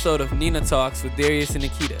another episode of Nina Talks with Darius and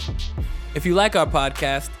Nikita. If you like our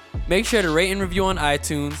podcast, make sure to rate and review on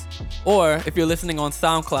iTunes, or if you're listening on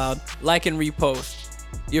SoundCloud, like and repost.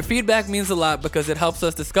 Your feedback means a lot because it helps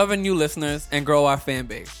us discover new listeners and grow our fan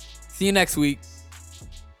base. See you next week.